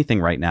field anything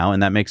right now,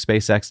 and that makes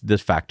SpaceX de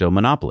facto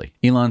monopoly.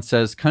 Elon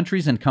says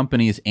countries and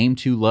companies aim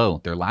too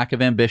low. Their lack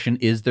of ambition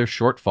is their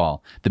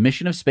shortfall. The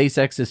mission of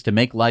SpaceX is to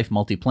make life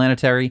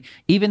multiplanetary.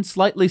 Even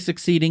slightly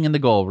succeeding in the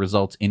goal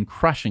results in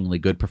crushingly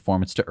good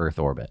performance to Earth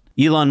orbit.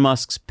 Elon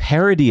Musk's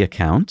parody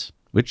account,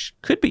 which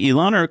could be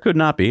Elon or it could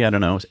not be, I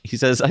don't know. He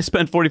says, I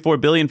spent $44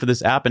 billion for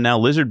this app and now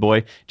Lizard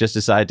Boy just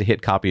decided to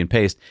hit copy and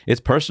paste. It's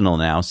personal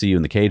now. See you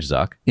in the cage,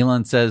 Zuck.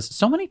 Elon says,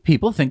 so many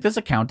people think this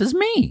account is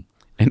me.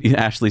 And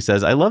Ashley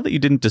says, I love that you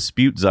didn't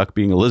dispute Zuck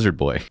being a lizard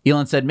boy.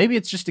 Elon said, maybe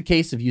it's just a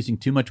case of using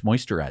too much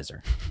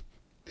moisturizer.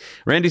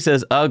 Randy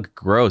says, ugh,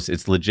 gross.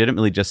 It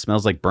legitimately just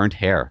smells like burnt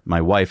hair.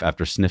 My wife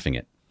after sniffing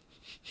it.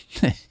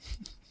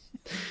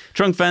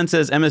 Trunk Fan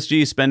says,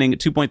 MSG spending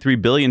 $2.3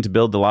 billion to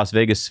build the Las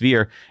Vegas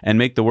Sphere and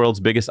make the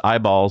world's biggest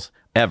eyeballs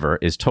ever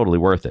is totally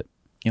worth it.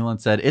 Elon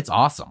said, it's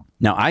awesome.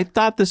 Now, I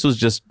thought this was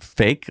just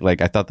fake.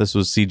 Like, I thought this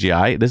was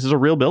CGI. This is a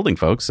real building,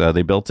 folks.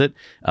 They built it.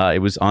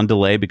 It was on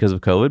delay because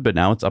of COVID, but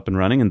now it's up and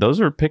running. And those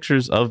are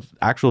pictures of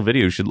actual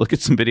video. You should look at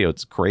some video.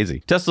 It's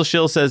crazy. Tesla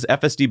Shill says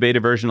FSD beta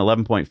version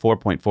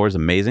 11.4.4 is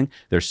amazing.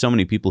 There's so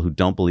many people who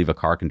don't believe a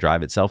car can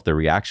drive itself. Their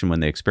reaction when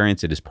they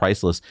experience it is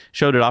priceless.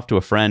 Showed it off to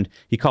a friend.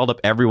 He called up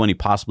everyone he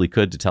possibly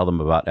could to tell them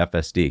about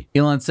FSD.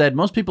 Elon said,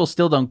 most people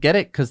still don't get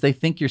it because they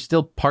think you're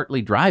still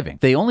partly driving.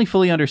 They only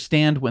fully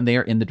understand when they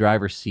are in the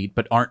driver's seat,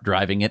 but aren't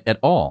driving it at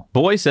all.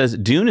 Boy says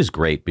Dune is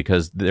great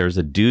because there's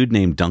a dude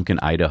named Duncan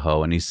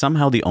Idaho, and he's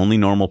somehow the only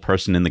normal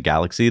person in the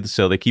galaxy,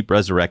 so they keep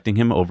resurrecting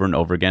him over and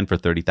over again for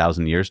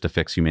 30,000 years to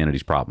fix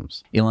humanity's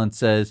problems. Elon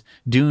says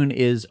Dune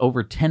is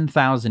over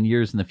 10,000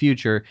 years in the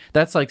future.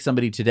 That's like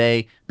somebody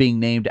today being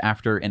named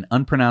after an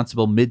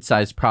unpronounceable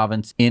mid-sized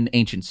province in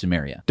ancient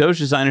Sumeria. Doge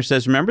Designer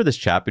says, remember this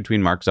chat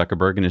between Mark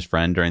Zuckerberg and his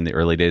friend during the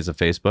early days of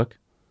Facebook?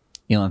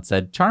 Elon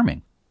said,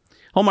 charming.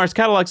 Hallmark's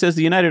Catalog says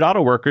the United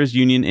Auto Workers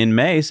Union in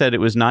May said it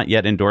was not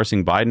yet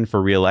endorsing Biden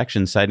for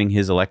re-election, citing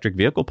his electric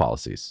vehicle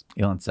policies.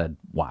 Elon said,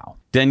 wow.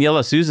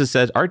 Daniela Souza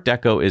says Art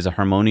Deco is a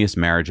harmonious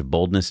marriage of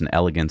boldness and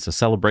elegance, a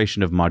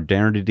celebration of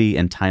modernity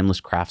and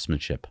timeless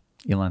craftsmanship.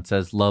 Elon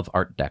says, love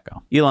Art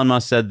Deco. Elon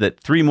Musk said that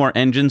 3 more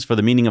engines for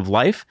the meaning of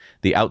life,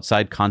 the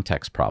outside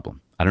context problem.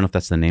 I don't know if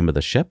that's the name of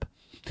the ship.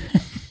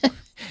 You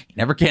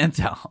never can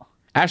tell.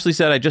 Ashley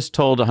said, I just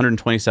told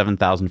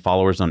 127,000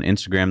 followers on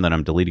Instagram that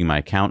I'm deleting my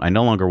account. I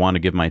no longer want to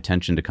give my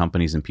attention to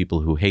companies and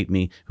people who hate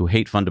me, who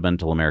hate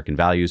fundamental American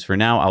values. For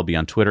now, I'll be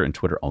on Twitter and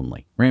Twitter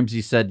only.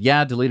 Ramsey said,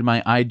 yeah, deleted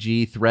my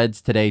IG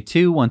threads today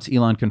too. Once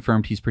Elon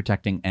confirmed he's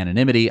protecting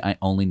anonymity, I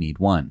only need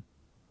one.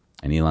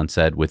 And Elon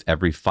said, with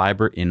every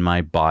fiber in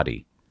my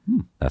body.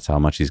 That's how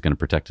much he's going to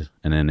protect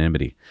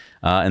anonymity.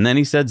 And then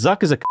he said,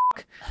 Zuck is a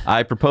c***.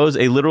 I propose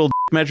a literal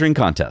measuring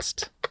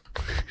contest.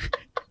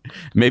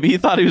 Maybe he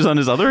thought he was on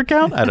his other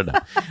account? I don't know.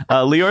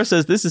 Lior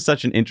says, this is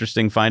such an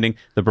interesting finding.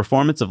 The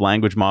performance of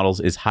language models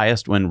is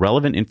highest when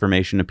relevant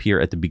information appear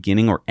at the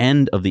beginning or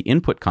end of the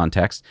input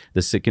context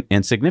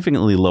and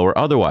significantly lower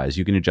otherwise.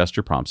 You can adjust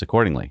your prompts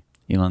accordingly.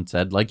 Elon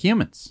said, like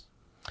humans.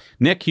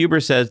 Nick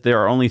Huber says there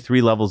are only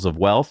 3 levels of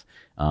wealth.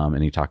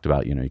 And he talked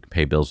about, you can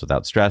pay bills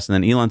without stress. And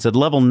then Elon said,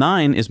 level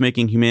 9 is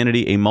making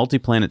humanity a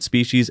multi-planet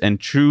species and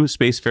true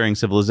spacefaring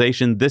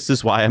civilization. This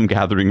is why I'm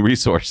gathering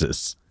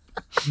resources.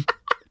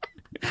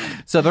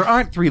 So there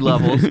aren't 3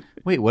 levels.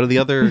 Wait, what are the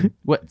other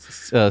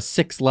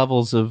 6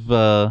 levels of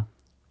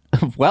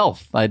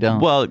wealth? I don't.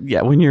 Well,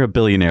 yeah, when you're a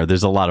billionaire,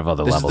 there's a lot of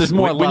other levels. There's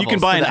more when levels you can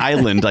buy an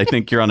island, I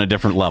think you're on a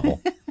different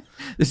level.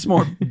 There's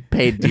more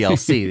paid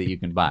DLC that you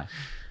can buy.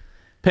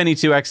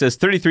 Penny2X says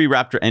 33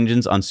 Raptor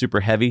engines on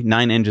Super Heavy,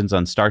 9 engines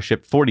on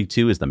Starship,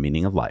 42 is the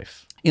meaning of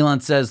life.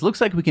 Elon says,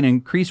 looks like we can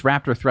increase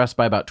Raptor thrust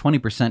by about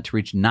 20% to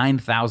reach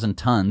 9,000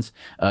 tons,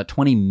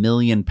 20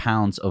 million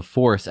pounds of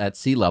force at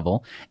sea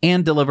level,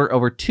 and deliver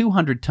over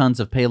 200 tons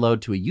of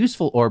payload to a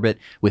useful orbit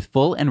with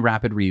full and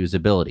rapid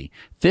reusability.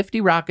 50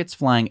 rockets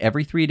flying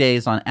every 3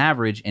 days on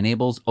average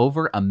enables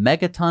over a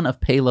megaton of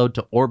payload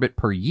to orbit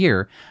per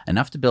year,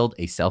 enough to build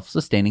a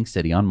self-sustaining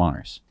city on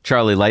Mars.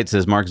 Charlie Light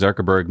says Mark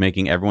Zuckerberg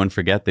making everyone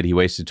forget that he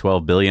wasted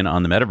 $12 billion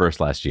on the metaverse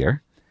last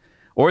year.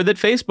 Or that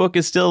Facebook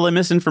is still a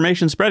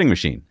misinformation spreading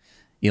machine.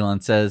 Elon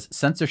says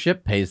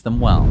censorship pays them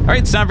well. All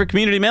right, it's time for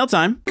Community Mail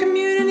Time.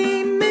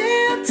 Community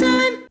Mail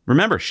Time.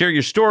 Remember, share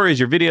your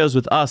stories, your videos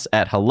with us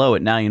at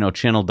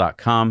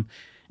hello@nowyouknowchannel.com.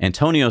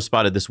 Antonio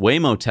spotted this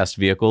Waymo test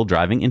vehicle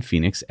driving in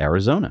Phoenix,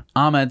 Arizona.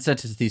 Ahmed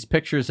sent us these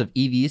pictures of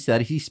EVs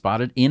that he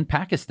spotted in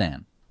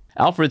Pakistan.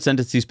 Alfred sent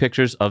us these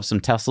pictures of some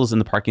Teslas in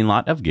the parking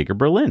lot of Giga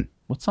Berlin.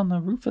 What's on the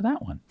roof of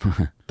that one?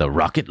 The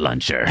rocket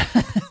launcher.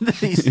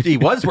 He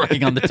was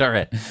working on the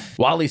turret.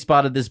 Wally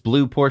spotted this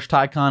blue Porsche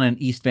Taycan in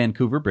East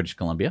Vancouver, British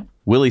Columbia.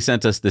 Willie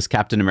sent us this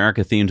Captain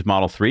America themed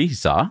Model 3 he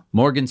saw.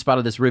 Morgan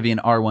spotted this Rivian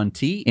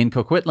R1T in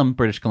Coquitlam,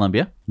 British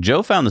Columbia.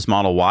 Joe found this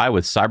Model Y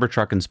with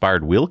Cybertruck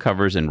inspired wheel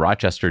covers in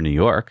Rochester, New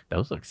York.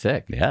 Those look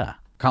sick. Yeah.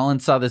 Colin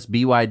saw this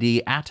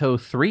BYD Atto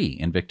 3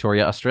 in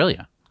Victoria,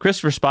 Australia.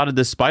 Christopher spotted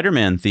this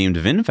Spider-Man themed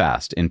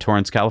VinFast in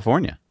Torrance,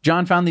 California.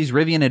 John found these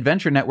Rivian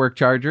Adventure Network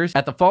chargers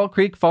at the Fall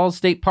Creek Falls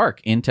State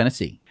Park in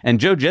Tennessee. And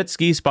Joe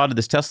Jetski spotted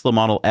this Tesla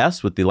Model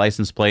S with the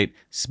license plate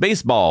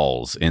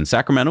Spaceballs in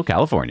Sacramento,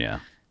 California.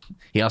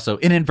 He also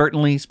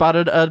inadvertently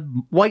spotted a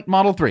white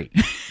Model 3.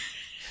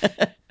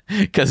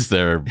 Because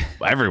they're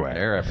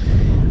everywhere.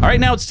 All right,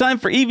 now it's time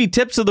for EV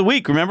Tips of the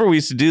Week. Remember, we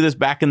used to do this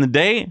back in the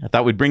day. I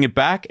thought we'd bring it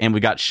back, and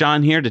we got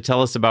Sean here to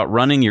tell us about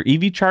running your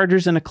EV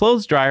chargers and a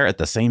clothes dryer at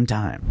the same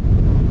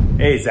time.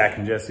 Hey, Zach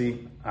and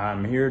Jesse.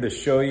 I'm here to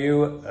show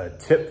you a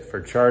tip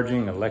for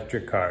charging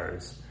electric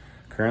cars.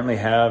 Currently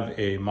have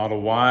a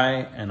Model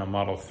Y and a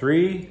Model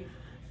 3,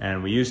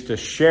 and we used to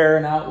share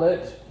an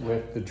outlet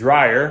with the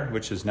dryer,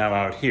 which is now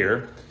out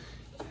here.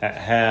 It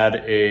had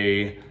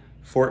a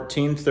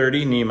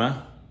 1430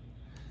 NEMA.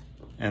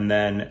 And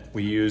then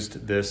we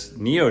used this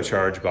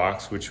NeoCharge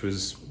box, which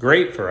was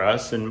great for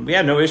us, and we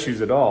had no issues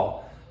at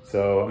all.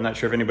 So I'm not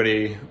sure if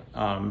anybody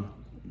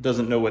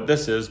doesn't know what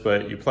this is,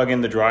 but you plug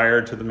in the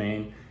dryer to the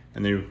main,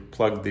 and then you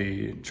plug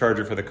the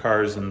charger for the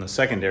cars in the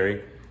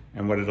secondary.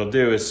 And what it'll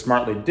do is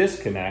smartly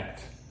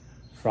disconnect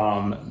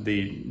from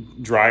the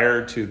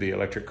dryer to the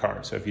electric car.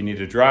 So if you need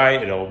to dry,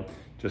 it'll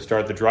just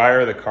start the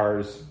dryer, the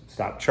cars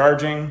stop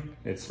charging,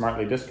 it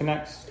smartly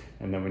disconnects.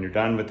 And then when you're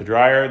done with the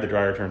dryer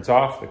turns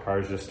off, the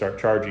cars just start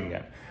charging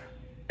again.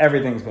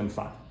 Everything's been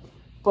fine.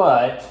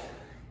 But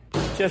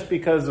just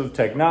because of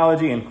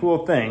technology and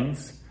cool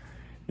things,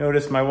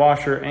 notice my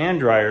washer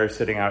and dryer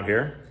sitting out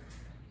here.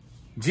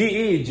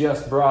 GE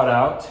just brought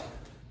out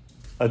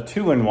a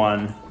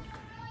 2-in-1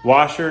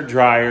 washer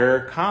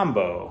dryer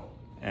combo.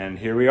 And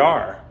here we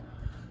are.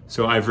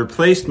 So I've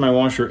replaced my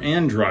washer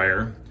and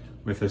dryer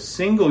with a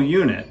single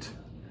unit.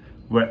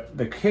 What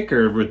the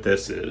kicker with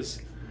this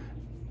is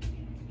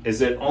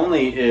it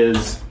only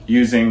is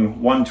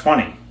using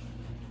 120.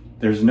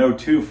 There's no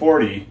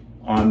 240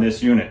 on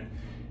this unit.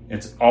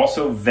 It's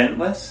also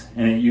ventless,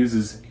 and it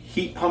uses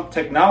heat pump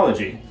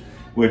technology,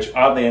 which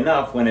oddly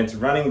enough, when it's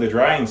running the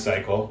drying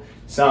cycle,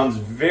 sounds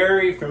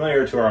very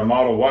familiar to our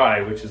Model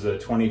Y, which is a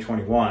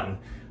 2021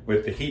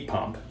 with the heat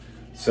pump.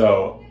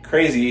 So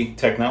crazy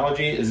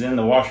technology is in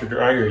the washer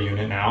dryer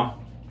unit now.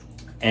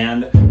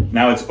 And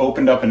now it's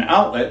opened up an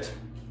outlet,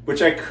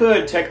 which I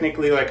could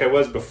technically, like I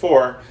was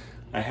before,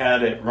 I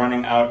had it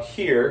running out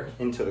here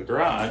into the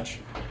garage,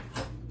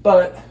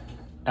 but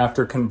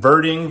after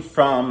converting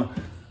from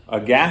a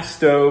gas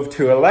stove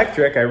to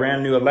electric, I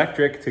ran new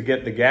electric to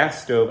get the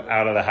gas stove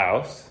out of the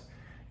house,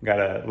 got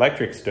an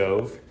electric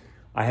stove.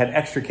 I had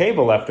extra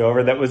cable left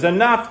over that was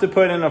enough to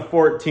put in a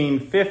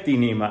 1450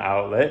 NEMA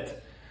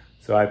outlet.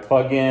 So I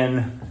plug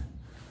in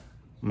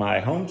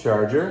my home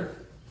charger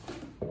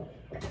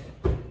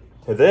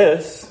to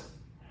this,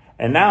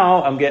 and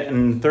now I'm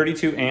getting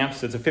 32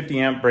 amps. It's a 50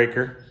 amp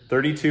breaker.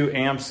 32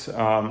 amps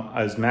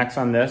as max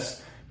on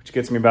this, which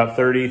gets me about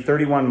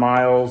 31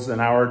 miles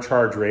an hour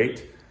charge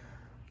rate,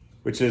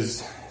 which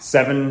is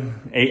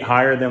 7-8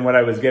 higher than what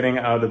I was getting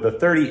out of the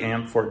 30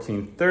 amp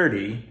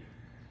 1430.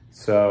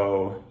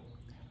 So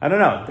I don't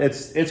know,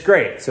 it's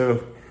great.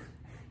 So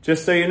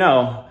just so you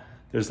know,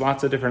 there's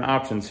lots of different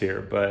options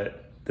here,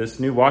 but this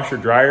new washer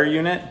dryer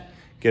unit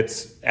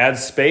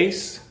adds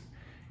space,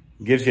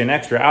 gives you an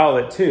extra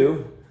outlet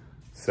too.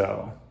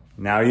 So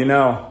now you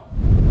know.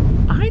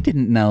 I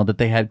didn't know that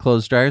they had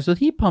clothes dryers with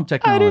heat pump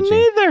technology. I didn't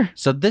either.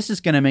 So this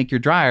is going to make your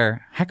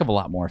dryer a heck of a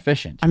lot more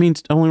efficient. I mean,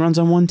 it only runs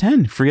on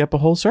 110. Free up a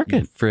whole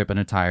circuit. Free up an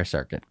entire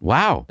circuit.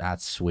 Wow.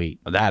 That's sweet.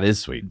 That is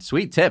sweet.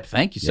 Sweet tip.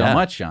 Thank you so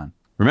much, Sean.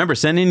 Remember,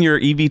 send in your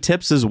EV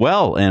tips as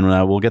well, and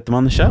we'll get them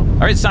on the show. All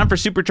right, it's time for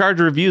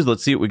Supercharger reviews.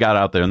 Let's see what we got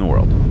out there in the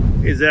world.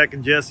 Hey, Zach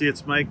and Jesse.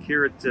 It's Mike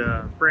here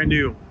at brand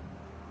new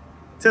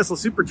Tesla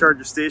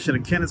Supercharger station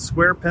in Kennett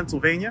Square,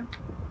 Pennsylvania.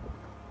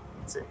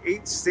 It's an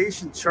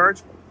 8-station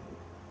charge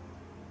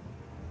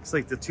Looks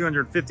like the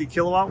 250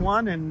 kilowatt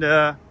one, and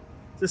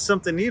just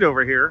something neat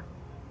over here.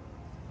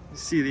 You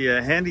see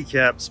the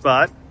handicap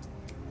spot.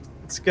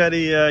 It's got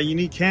a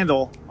unique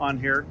handle on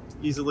here,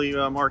 easily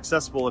more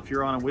accessible if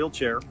you're on a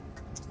wheelchair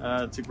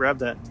to grab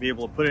that and be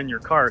able to put it in your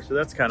car. So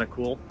that's kind of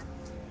cool.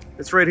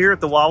 It's right here at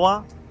the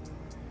Wawa.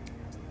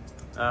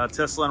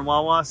 Tesla and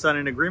Wawa signed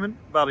an agreement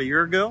about a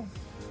year ago,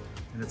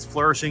 and it's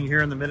flourishing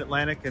here in the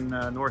Mid-Atlantic and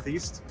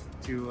Northeast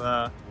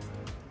to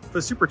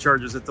put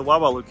superchargers at the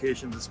Wawa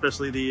locations,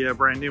 especially the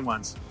brand new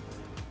ones.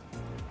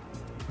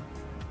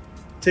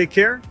 Take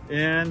care,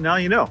 and now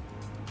you know.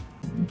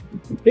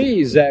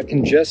 Hey, Zach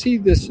and Jesse,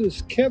 this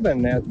is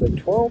Kevin at the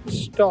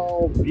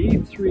 12-stall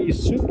V3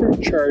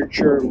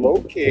 supercharger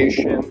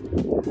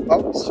location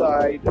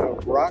outside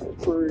of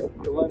Rockford,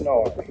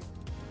 Illinois.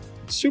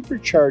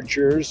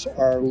 Superchargers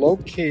are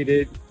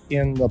located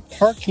in the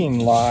parking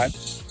lot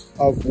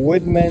of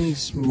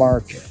Woodman's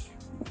Market.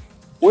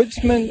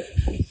 Woodman's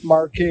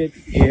Market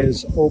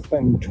is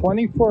open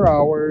 24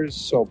 hours,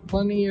 so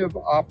plenty of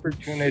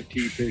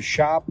opportunity to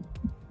shop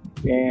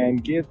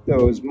and get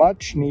those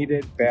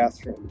much-needed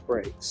bathroom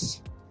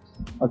breaks.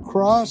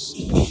 Across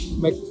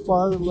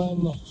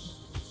McFarland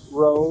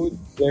Road,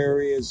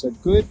 there is a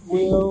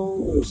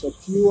Goodwill, there's a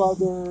few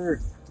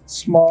other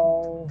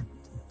small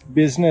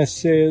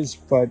businesses,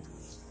 but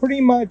pretty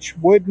much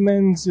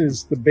Woodman's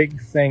is the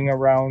big thing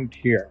around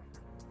here.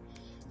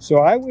 So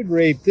I would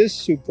rate this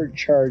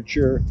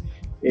supercharger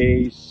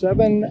a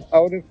 7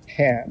 out of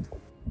 10.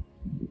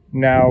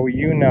 Now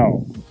you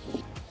know.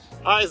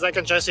 Hi, Zach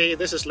and Jesse.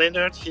 This is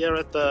Leonard here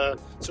at the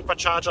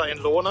supercharger in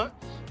Lohne,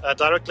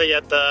 directly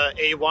at the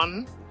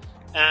A1.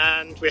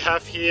 And we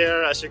have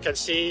here, as you can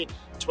see,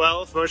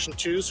 12 version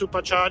 2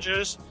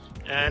 superchargers.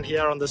 And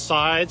here on the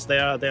sides,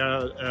 there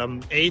are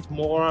 8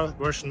 more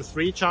version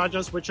 3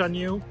 chargers, which are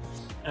new.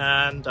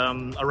 And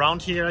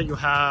around here, you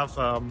have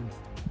a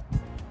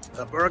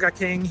Burger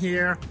King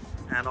here,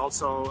 and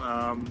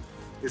also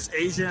this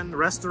Asian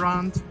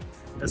restaurant,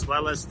 as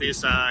well as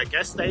this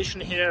gas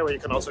station here, where you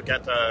can also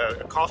get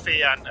a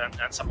coffee and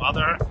some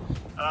other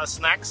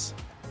snacks.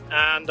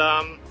 And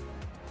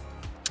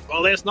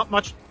well, there's not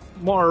much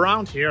more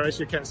around here, as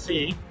you can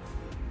see,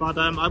 but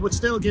I would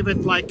still give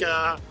it like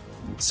a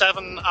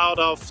 7 out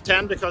of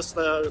 10 because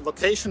the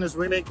location is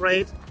really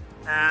great,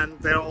 and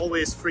there are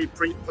always free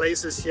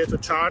places here to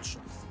charge.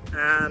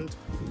 And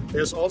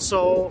there's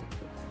also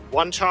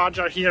one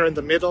charger here in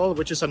the middle,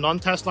 which is a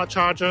non-Tesla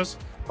chargers,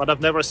 but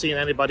I've never seen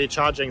anybody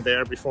charging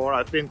there before.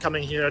 I've been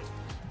coming here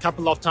a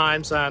couple of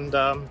times, and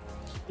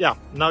yeah,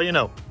 now you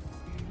know.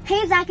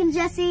 Hey, Zach and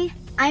Jesse.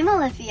 I'm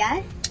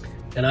Olivia.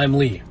 And I'm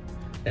Lee.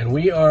 And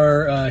we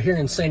are here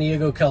in San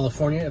Diego,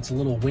 California. It's a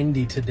little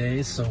windy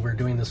today, so we're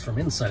doing this from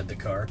inside the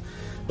car.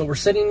 But we're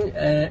sitting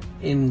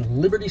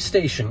in Liberty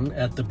Station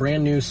at the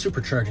brand new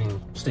supercharging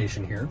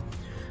station here.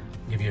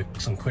 I'll give you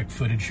some quick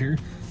footage here.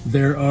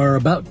 There are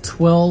about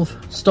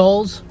 12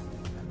 stalls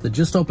that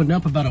just opened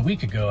up about a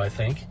week ago, I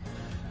think.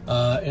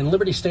 And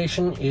Liberty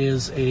Station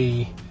is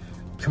a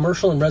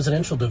commercial and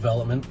residential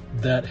development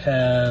that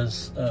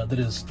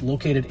is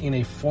located in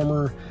a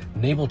former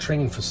naval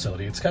training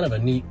facility. It's kind of a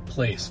neat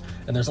place,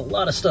 and there's a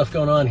lot of stuff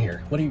going on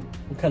here. What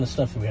kind of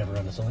stuff do we have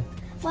around us, Ollie?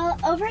 Well,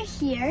 over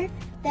here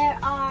there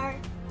are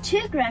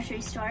 2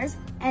 grocery stores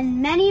and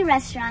many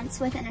restaurants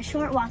within a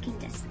short walking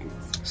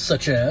distance.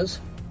 Such as?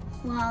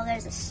 Well,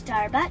 there's a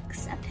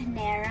Starbucks, a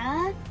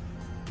Panera,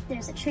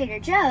 there's a Trader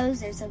Joe's,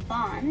 there's a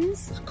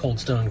Vons. There's Cold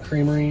Stone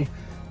Creamery,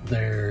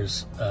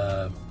 there's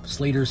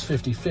Slater's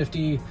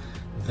 50/50,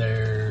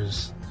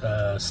 there's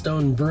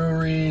Stone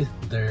Brewery,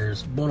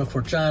 there's Bona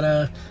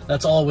Forchata.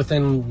 That's all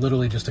within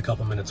literally just a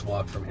couple minutes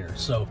walk from here.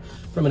 So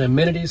from an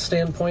amenities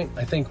standpoint,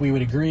 I think we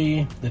would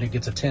agree that it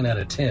gets a 10 out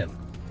of 10.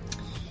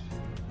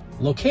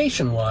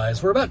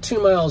 Location-wise, we're about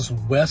 2 miles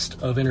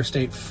west of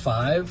Interstate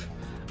 5.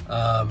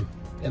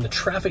 And the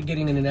traffic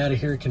getting in and out of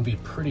here can be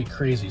pretty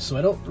crazy. So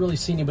I don't really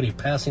see anybody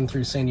passing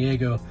through San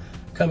Diego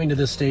coming to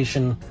this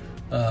station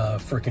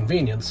for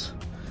convenience.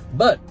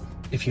 But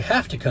if you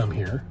have to come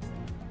here,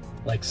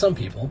 like some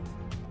people,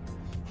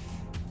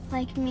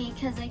 like me,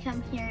 because I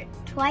come here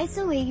twice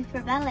a week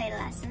for ballet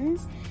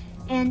lessons,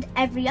 and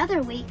every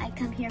other week I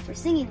come here for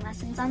singing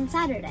lessons on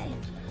Saturday.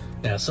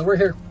 Yeah, so we're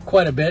here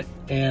quite a bit,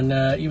 and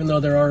even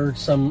though there are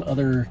some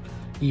other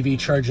EV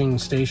charging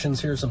stations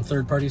here, some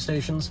third-party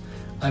stations,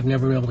 I've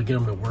never been able to get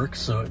them to work,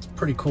 so it's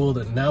pretty cool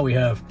that now we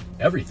have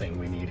everything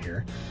we need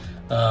here.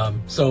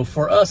 So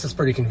for us, it's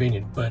pretty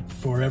convenient, but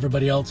for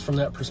everybody else from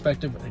that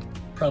perspective, I'd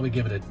probably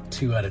give it a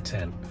 2 out of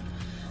 10.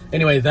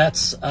 Anyway,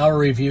 that's our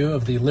review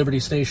of the Liberty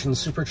Station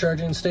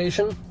supercharging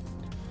station.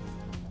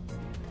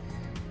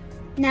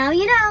 Now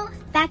you know.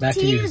 Back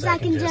to you,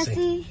 Zach and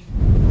Jesse.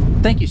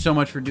 Thank you so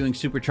much for doing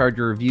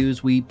Supercharger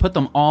reviews. We put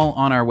them all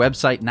on our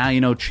website,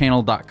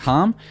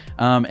 nowyouknowchannel.com,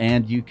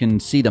 and you can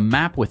see the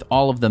map with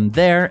all of them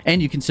there,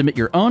 and you can submit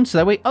your own so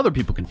that way other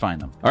people can find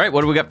them. All right,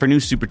 what do we got for new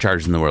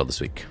superchargers in the world this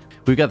week?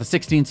 We've got the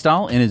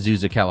 16-stall in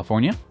Azusa,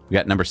 California. We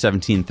got number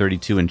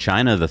 1732 in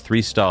China, the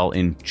 3-stall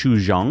in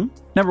Chuzhong.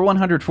 Number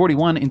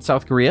 141 in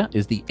South Korea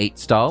is the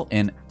 8-stall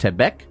in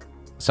Taebaek.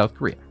 South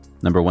Korea.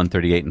 Number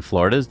 138 in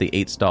Florida is the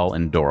 8-stall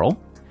in Doral.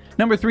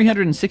 Number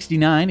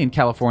 369 in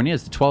California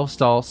is the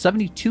 12-stall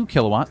 72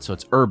 kilowatt, so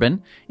it's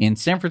urban, in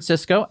San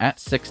Francisco at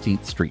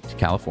 16th Street,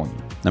 California.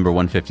 Number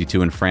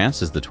 152 in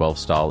France is the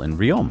 12-stall in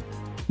Riom.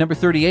 Number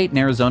 38 in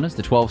Arizona is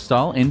the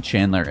 12-stall in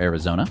Chandler,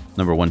 Arizona.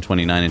 Number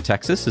 129 in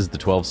Texas is the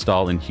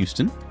 12-stall in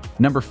Houston.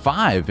 Number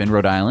 5 in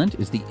Rhode Island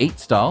is the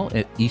 8-stall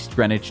at East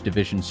Greenwich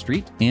Division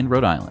Street in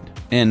Rhode Island.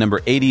 And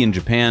number 80 in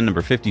Japan,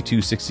 number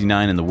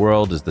 5269 in the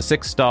world is the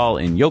 6-stall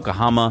in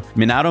Yokohama,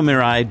 Minato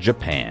Mirai,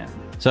 Japan.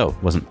 So,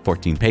 it wasn't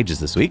 14 pages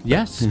this week.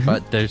 Yes,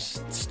 but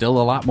there's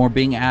still a lot more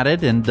being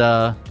added, and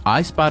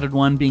I spotted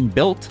one being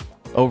built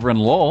over in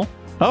Lowell.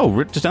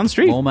 Oh, just down the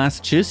street. Lowell,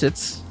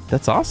 Massachusetts.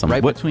 That's awesome.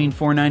 Right between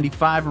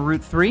 495 and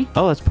Route 3.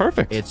 Oh, that's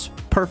perfect. It's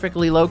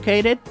perfectly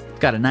located. It's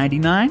got a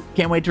 99.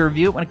 Can't wait to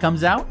review it when it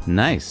comes out.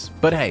 Nice.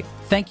 But hey,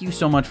 thank you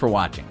so much for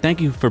watching. Thank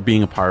you for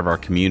being a part of our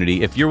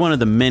community. If you're one of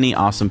the many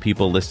awesome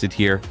people listed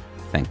here,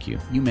 thank you.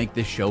 You make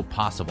this show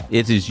possible.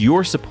 It is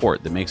your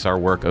support that makes our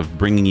work of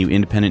bringing you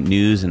independent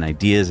news and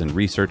ideas and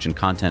research and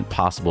content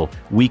possible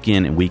week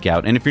in and week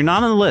out. And if you're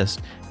not on the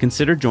list,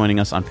 consider joining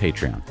us on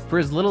Patreon. For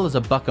as little as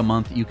 $1 a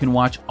month, you can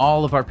watch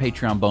all of our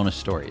Patreon bonus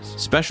stories.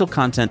 Special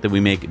content that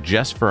we make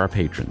just for our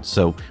patrons.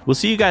 So we'll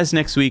see you guys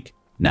next week.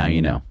 Now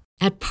you know.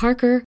 At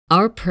Parker,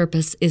 our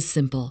purpose is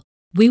simple.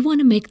 We want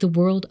to make the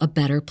world a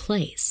better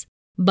place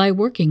by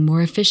working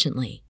more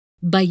efficiently,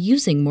 by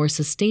using more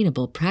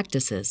sustainable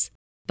practices,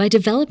 by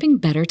developing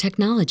better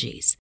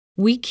technologies.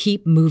 We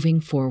keep moving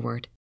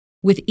forward.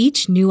 With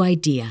each new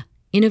idea,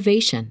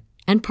 innovation,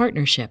 and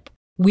partnership,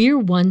 we're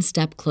one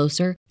step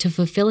closer to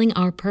fulfilling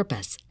our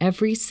purpose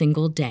every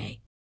single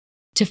day.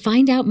 To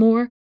find out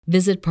more,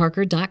 visit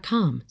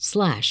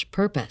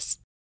parker.com/purpose.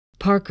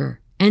 Parker,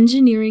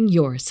 engineering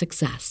your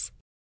success.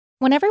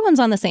 When everyone's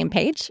on the same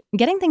page,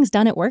 getting things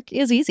done at work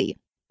is easy.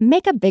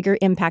 Make a bigger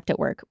impact at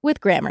work with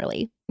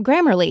Grammarly.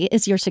 Grammarly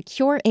is your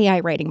secure AI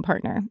writing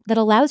partner that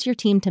allows your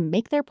team to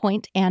make their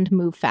point and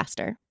move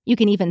faster. You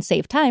can even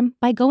save time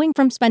by going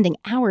from spending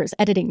hours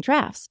editing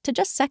drafts to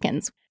just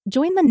seconds.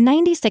 Join the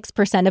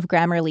 96% of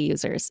Grammarly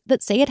users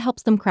that say it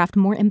helps them craft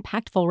more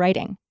impactful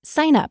writing.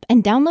 Sign up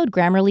and download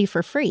Grammarly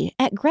for free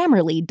at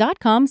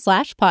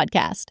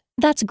Grammarly.com/podcast.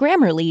 That's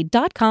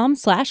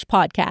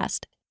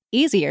Grammarly.com/podcast.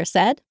 Easier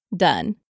said, done.